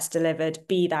could be best delivered,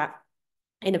 be that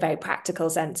in a very practical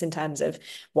sense in terms of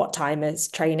what time is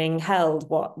training held,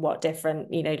 what different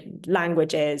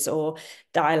languages or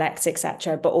dialects,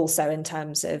 etc., but also in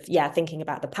terms of thinking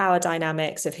about the power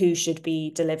dynamics of who should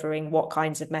be delivering what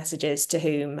kinds of messages to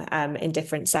whom in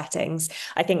different settings.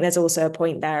 I think there's also a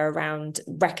point there around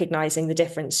recognizing the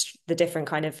different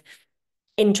kind of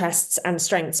interests and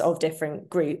strengths of different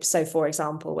groups. So for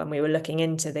example, when we were looking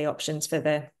into the options for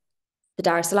the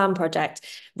Dar-es-Salaam project,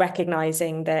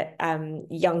 recognizing that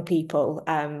young people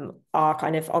are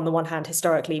kind of, on the one hand,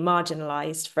 historically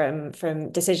marginalized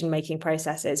from decision-making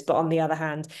processes, but on the other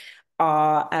hand,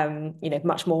 are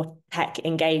much more tech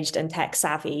engaged and tech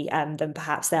savvy than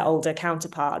perhaps their older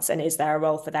counterparts. And is there a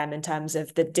role for them in terms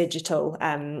of the digital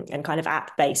and kind of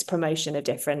app-based promotion of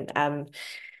different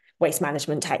waste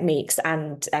management techniques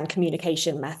and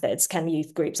communication methods? Can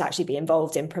youth groups actually be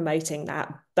involved in promoting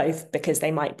that, both because they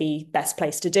might be best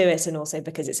placed to do it and also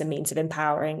because it's a means of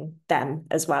empowering them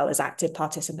as well as active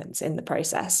participants in the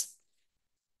process?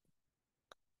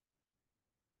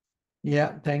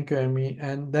 Yeah, thank you, Amy.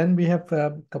 And then we have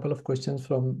a couple of questions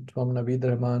from Naveed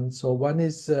Rahman. So one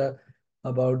is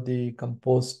about the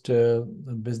compost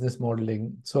business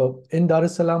modeling. So in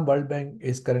Dar-es-Salaam, World Bank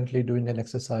is currently doing an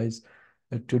exercise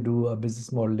to do a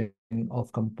business modeling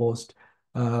of compost.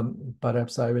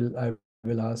 Perhaps I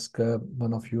will ask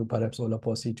one of you, perhaps Ola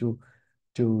Posse,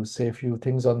 to say a few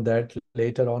things on that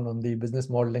later on the business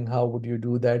modeling. How would you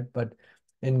do that? But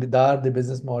in Dar, the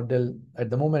business model at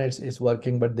the moment is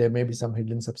working, but there may be some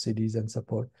hidden subsidies and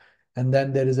support. And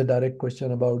then there is a direct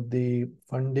question about the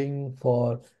funding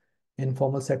for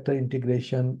informal sector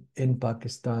integration in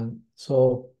Pakistan.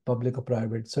 So public or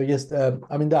private? So yes,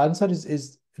 I mean, the answer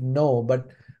is no, but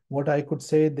what I could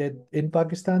say that in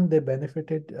Pakistan, they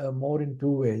benefited more in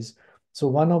two ways. So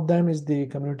one of them is the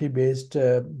community-based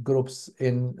groups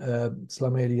in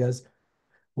slum areas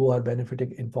who are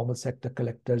benefiting informal sector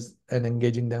collectors and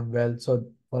engaging them well. So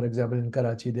for example, in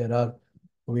Karachi,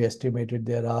 we estimated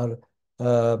there are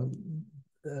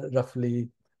roughly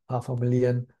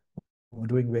 500,000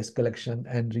 doing waste collection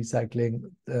and recycling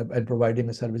and providing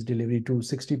a service delivery to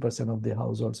 60% of the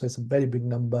households. So it's a very big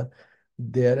number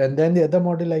there. And then the other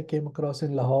model I came across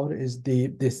in Lahore is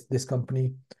this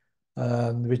company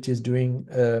which is doing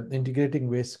integrating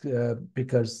waste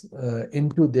pickers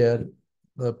into their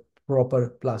proper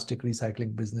plastic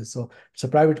recycling business. So it's a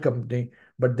private company,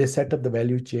 but they set up the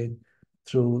value chain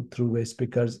through waste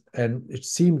pickers, and it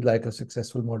seemed like a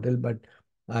successful model, but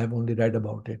I've only read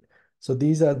about it. So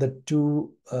these are the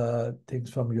two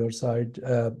things from your side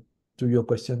to your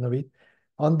question, Naveed.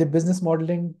 On the business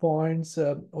modeling points,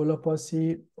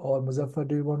 Olapasi or Muzaffar,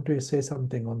 do you want to say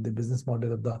something on the business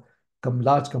model of the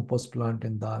large compost plant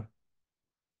in Dar?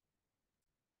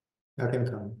 I can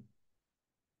come.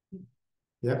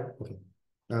 Yeah, okay.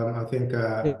 I think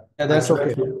Yeah, that's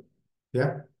okay.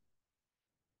 Yeah.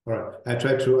 All right. I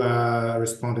try to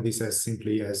respond to this as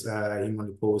simply as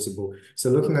humanly possible. So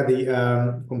looking at the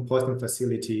composting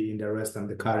facility in Dar-es-Salaam,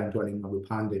 the current one in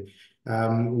Mabupande,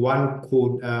 one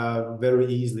could very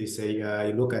easily say,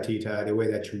 you look at it the way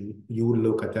that you would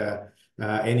look at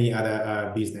any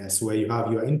other business, where you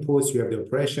have your inputs, you have the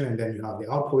operation, and then you have the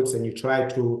outputs, and you try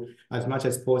to, as much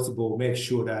as possible, make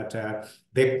sure that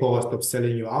the cost of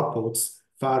selling your outputs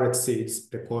far exceeds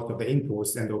the cost of the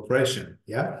inputs and the operation.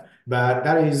 Yeah. But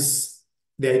that is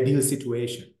the ideal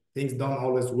situation. Things don't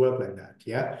always work like that.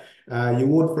 Yeah. You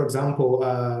would, for example,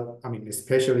 I mean,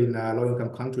 especially in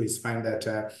low-income countries, find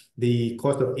that the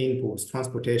cost of inputs,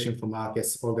 transportation from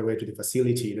markets all the way to the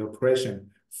facility, the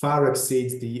operation, far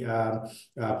exceeds the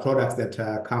products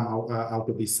that come out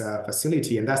of this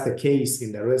facility. And that's the case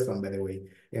in the restaurant, by the way.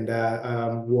 And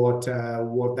what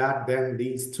that then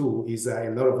leads to is a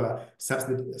lot of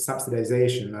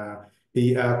subsidization.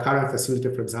 The current facility,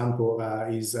 for example,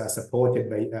 is supported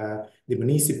by the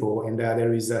municipal, and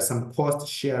there is some cost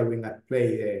sharing at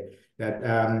play there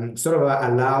that sort of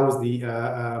allows the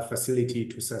facility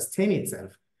to sustain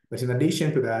itself. But in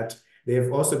addition to that,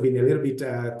 they've also been a little bit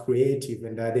creative,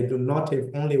 and they do not have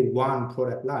only one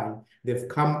product line. They've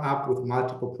come up with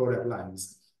multiple product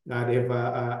lines. They have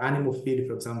animal feed,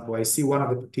 for example. I see one of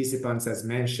the participants has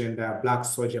mentioned black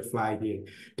soldier fly here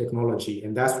technology,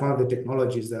 and that's one of the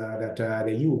technologies that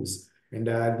they use. And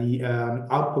the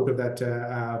output of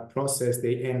that process,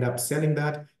 they end up selling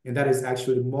that, and that is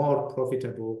actually more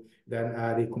profitable than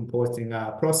the composting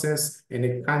process, and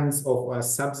it kinds of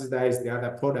subsidize the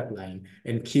other product line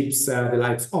and keeps the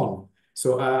lights on.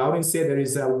 So I wouldn't say there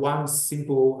is one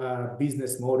simple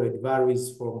business model. It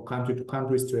varies from country to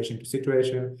country, situation to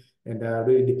situation, and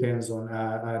really depends on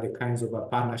the kinds of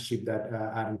partnership that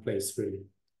are in place, really.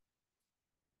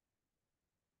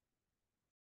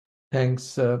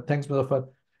 Thanks, thanks, Muzaffar.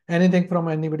 Anything from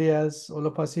anybody else?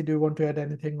 Olapasi, do you want to add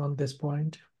anything on this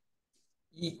point?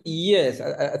 Yes,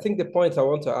 I think the point I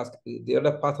want to ask, the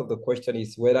other part of the question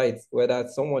is whether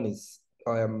someone is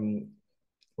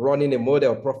running a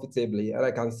model profitably. And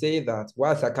I can say that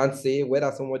whilst I can't say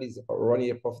whether someone is running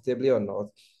it profitably or not,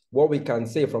 what we can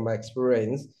say from my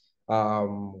experience,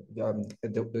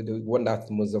 the one that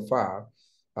Muzaffar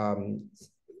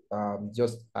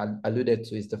just alluded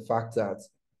to, is the fact that,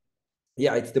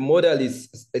 yeah, it's the model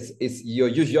is your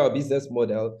usual business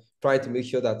model, trying to make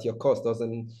sure that your cost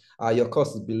doesn't, your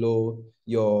cost is below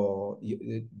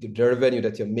the revenue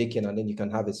that you're making, and then you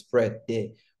can have a spread there,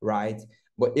 right?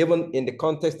 But even in the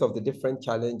context of the different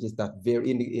challenges that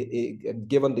vary,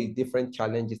 given the different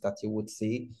challenges that you would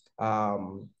see,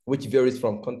 which varies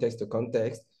from context to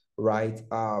context, right?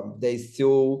 There is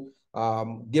still,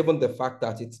 given the fact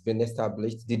that it's been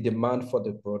established, the demand for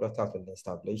the product has been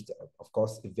established. Of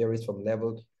course, it varies from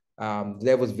level.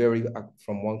 Levels vary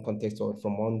from one context or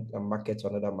from one market to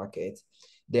another market.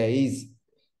 There is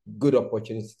good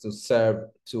opportunity to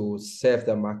serve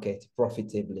the market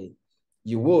profitably.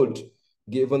 You would,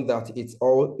 given that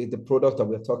the product that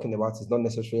we're talking about is not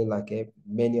necessarily like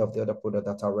many of the other products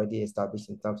that are already established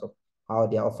in terms of how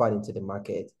they are offered into the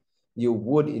market. You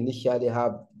would initially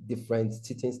have different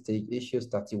sitting stage issues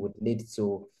that you would need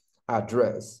to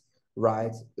address,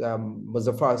 right?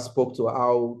 Muzaffar spoke to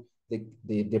how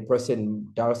the person in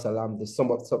Dar-es-Salaam, the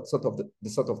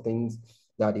sort of things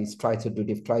that they've tried to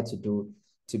do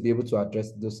to be able to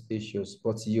address those issues.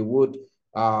 But you would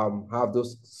have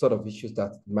those sort of issues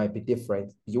that might be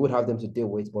different. You would have them to deal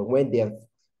with, but when they're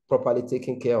properly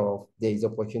taken care of, there is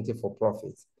opportunity for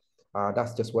profit.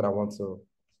 That's just what I want to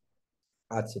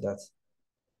add to that.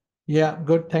 Yeah,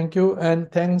 good. Thank you.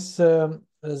 And thanks, Asghar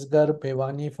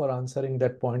Pevani, for answering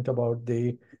that point about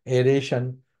the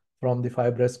aeration from the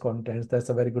fibrous contents. That's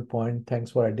a very good point.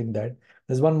 Thanks for adding that.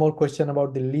 There's one more question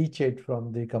about the leachate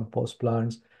from the compost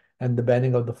plants and the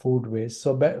banning of the food waste.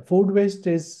 So food waste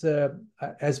is,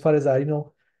 as far as I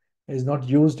know, is not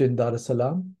used in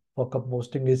Dar-es-Salaam for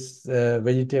composting. Is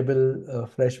vegetable,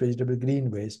 fresh vegetable,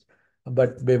 green waste.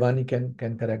 But Bevani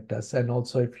can correct us. And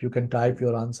also, if you can type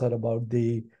your answer about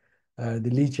the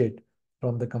leachate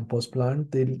from the compost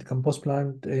plant. The compost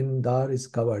plant in Dar is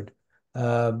covered.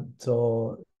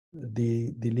 So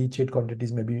the leachate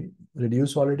quantities may be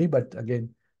reduced already, but again,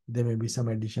 there may be some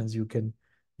additions you can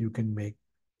make.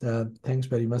 Thanks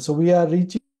very much. So we are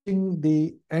reaching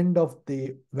the end of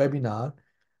the webinar.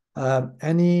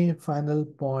 Any final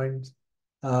points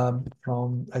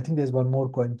from, I think there's one more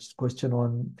question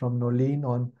from Nolene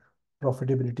on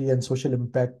profitability and social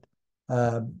impact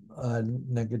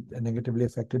negatively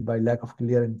affected by lack of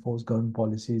clear enforced government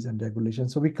policies and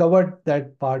regulations. So we covered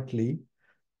that partly.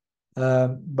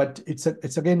 But it's a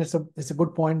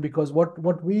good point, because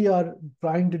what we are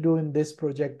trying to do in this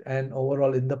project and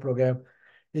overall in the program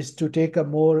is to take a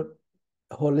more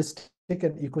holistic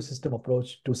and ecosystem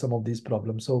approach to some of these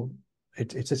problems. So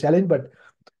it's a challenge, but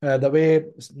the way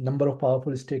number of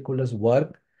powerful stakeholders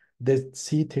work, they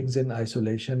see things in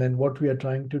isolation, and what we are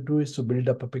trying to do is to build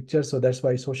up a picture. So that's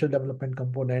why social development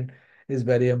component is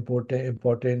very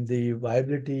important. The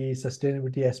viability,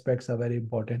 sustainability aspects are very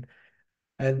important.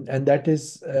 And that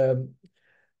is, I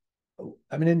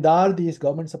mean, in Dar, this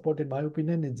government support, in my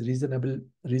opinion, is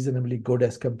reasonably good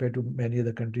as compared to many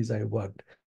other countries I worked.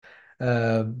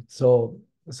 There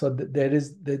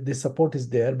is the support is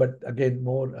there, but again,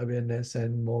 more awareness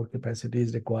and more capacity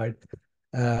is required.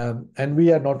 And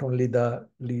we are not only the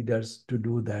leaders to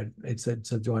do that; it's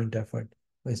a joint effort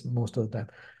most of the time.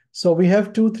 So we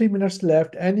have 2-3 minutes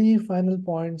left. Any final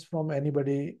points from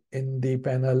anybody in the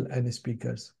panel? Any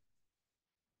speakers?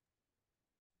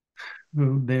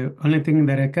 Well, the only thing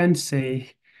that I can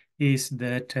say is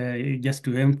that just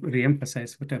to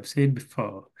re-emphasize what I've said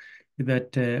before,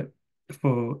 that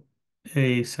for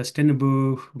a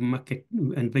sustainable market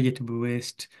and vegetable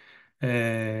waste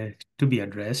to be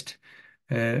addressed,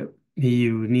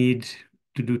 you need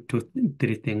to do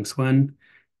 3 things. One,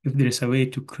 if there is a way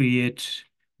to create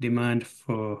demand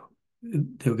for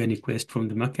the organic waste from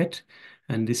the market,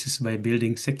 and this is by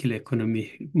building circular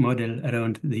economy model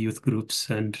around the youth groups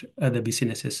and other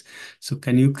businesses. So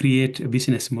can you create a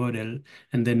business model,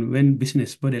 and then when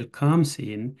business model comes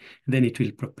in, then it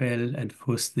will propel and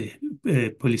force the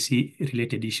policy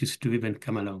related issues to even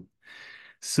come along.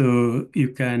 So you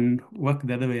can work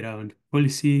the other way around.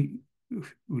 Policy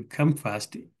would come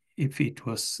first if it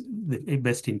was the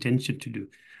best intention to do.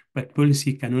 But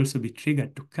policy can also be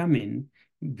triggered to come in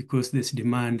because there's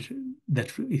demand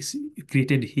that is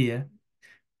created here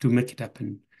to make it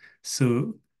happen.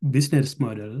 So business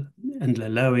model and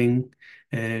allowing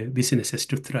businesses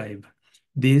to thrive.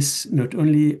 This not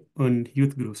only on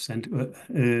youth groups and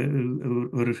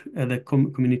or other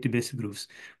community-based groups,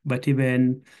 but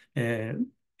even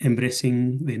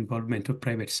embracing the involvement of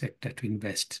private sector to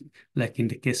invest, like in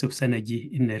the case of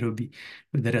Synergy in Nairobi,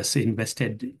 that has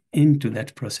invested into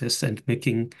that process and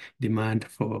making demand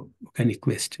for organic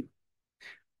waste.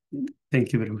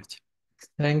 Thank you very much.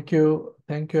 Thank you.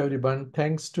 Thank you, everyone.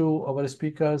 Thanks to our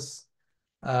speakers.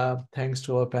 Thanks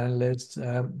to our panelists.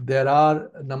 There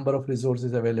are a number of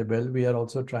resources available. We are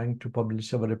also trying to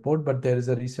publish our report, but there is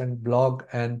a recent blog,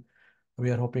 and we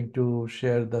are hoping to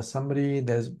share the summary.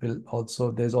 There's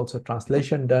also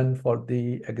translation done for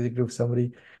the executive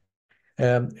summary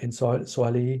in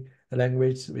Swahili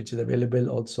language, which is available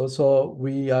also. So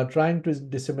we are trying to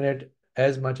disseminate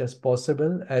as much as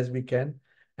possible as we can,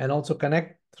 and also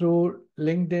connect through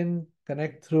LinkedIn,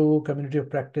 connect through Community of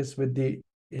Practice with the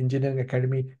Engineering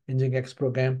Academy, Engineering X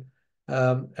program,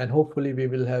 and hopefully we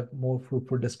will have more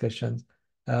fruitful discussions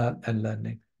and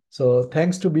learning. So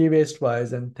thanks to Be Waste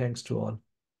Wise, and thanks to all.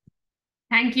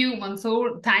 Thank you,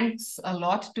 Mansoor. Thanks a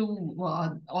lot to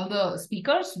all the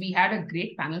speakers. We had a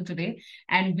great panel today,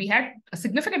 and we had a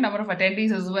significant number of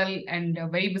attendees as well, and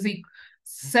very busy,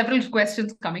 several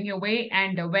questions coming your way.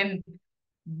 And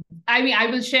I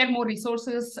will share more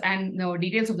resources and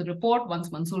details of the report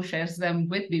once Mansoor shares them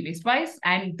with Be Waste Wise.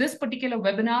 And this particular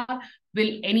webinar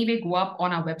will anyway go up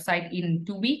on our website in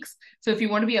 2 weeks. So if you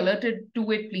want to be alerted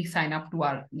to it, please sign up to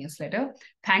our newsletter.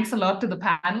 Thanks a lot to the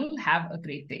panel. Have a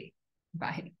great day.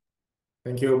 Bye.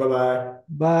 Thank you. Bye-bye.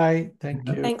 Bye. Thank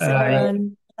you. Thanks, Bye.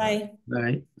 everyone. Bye.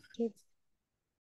 Bye.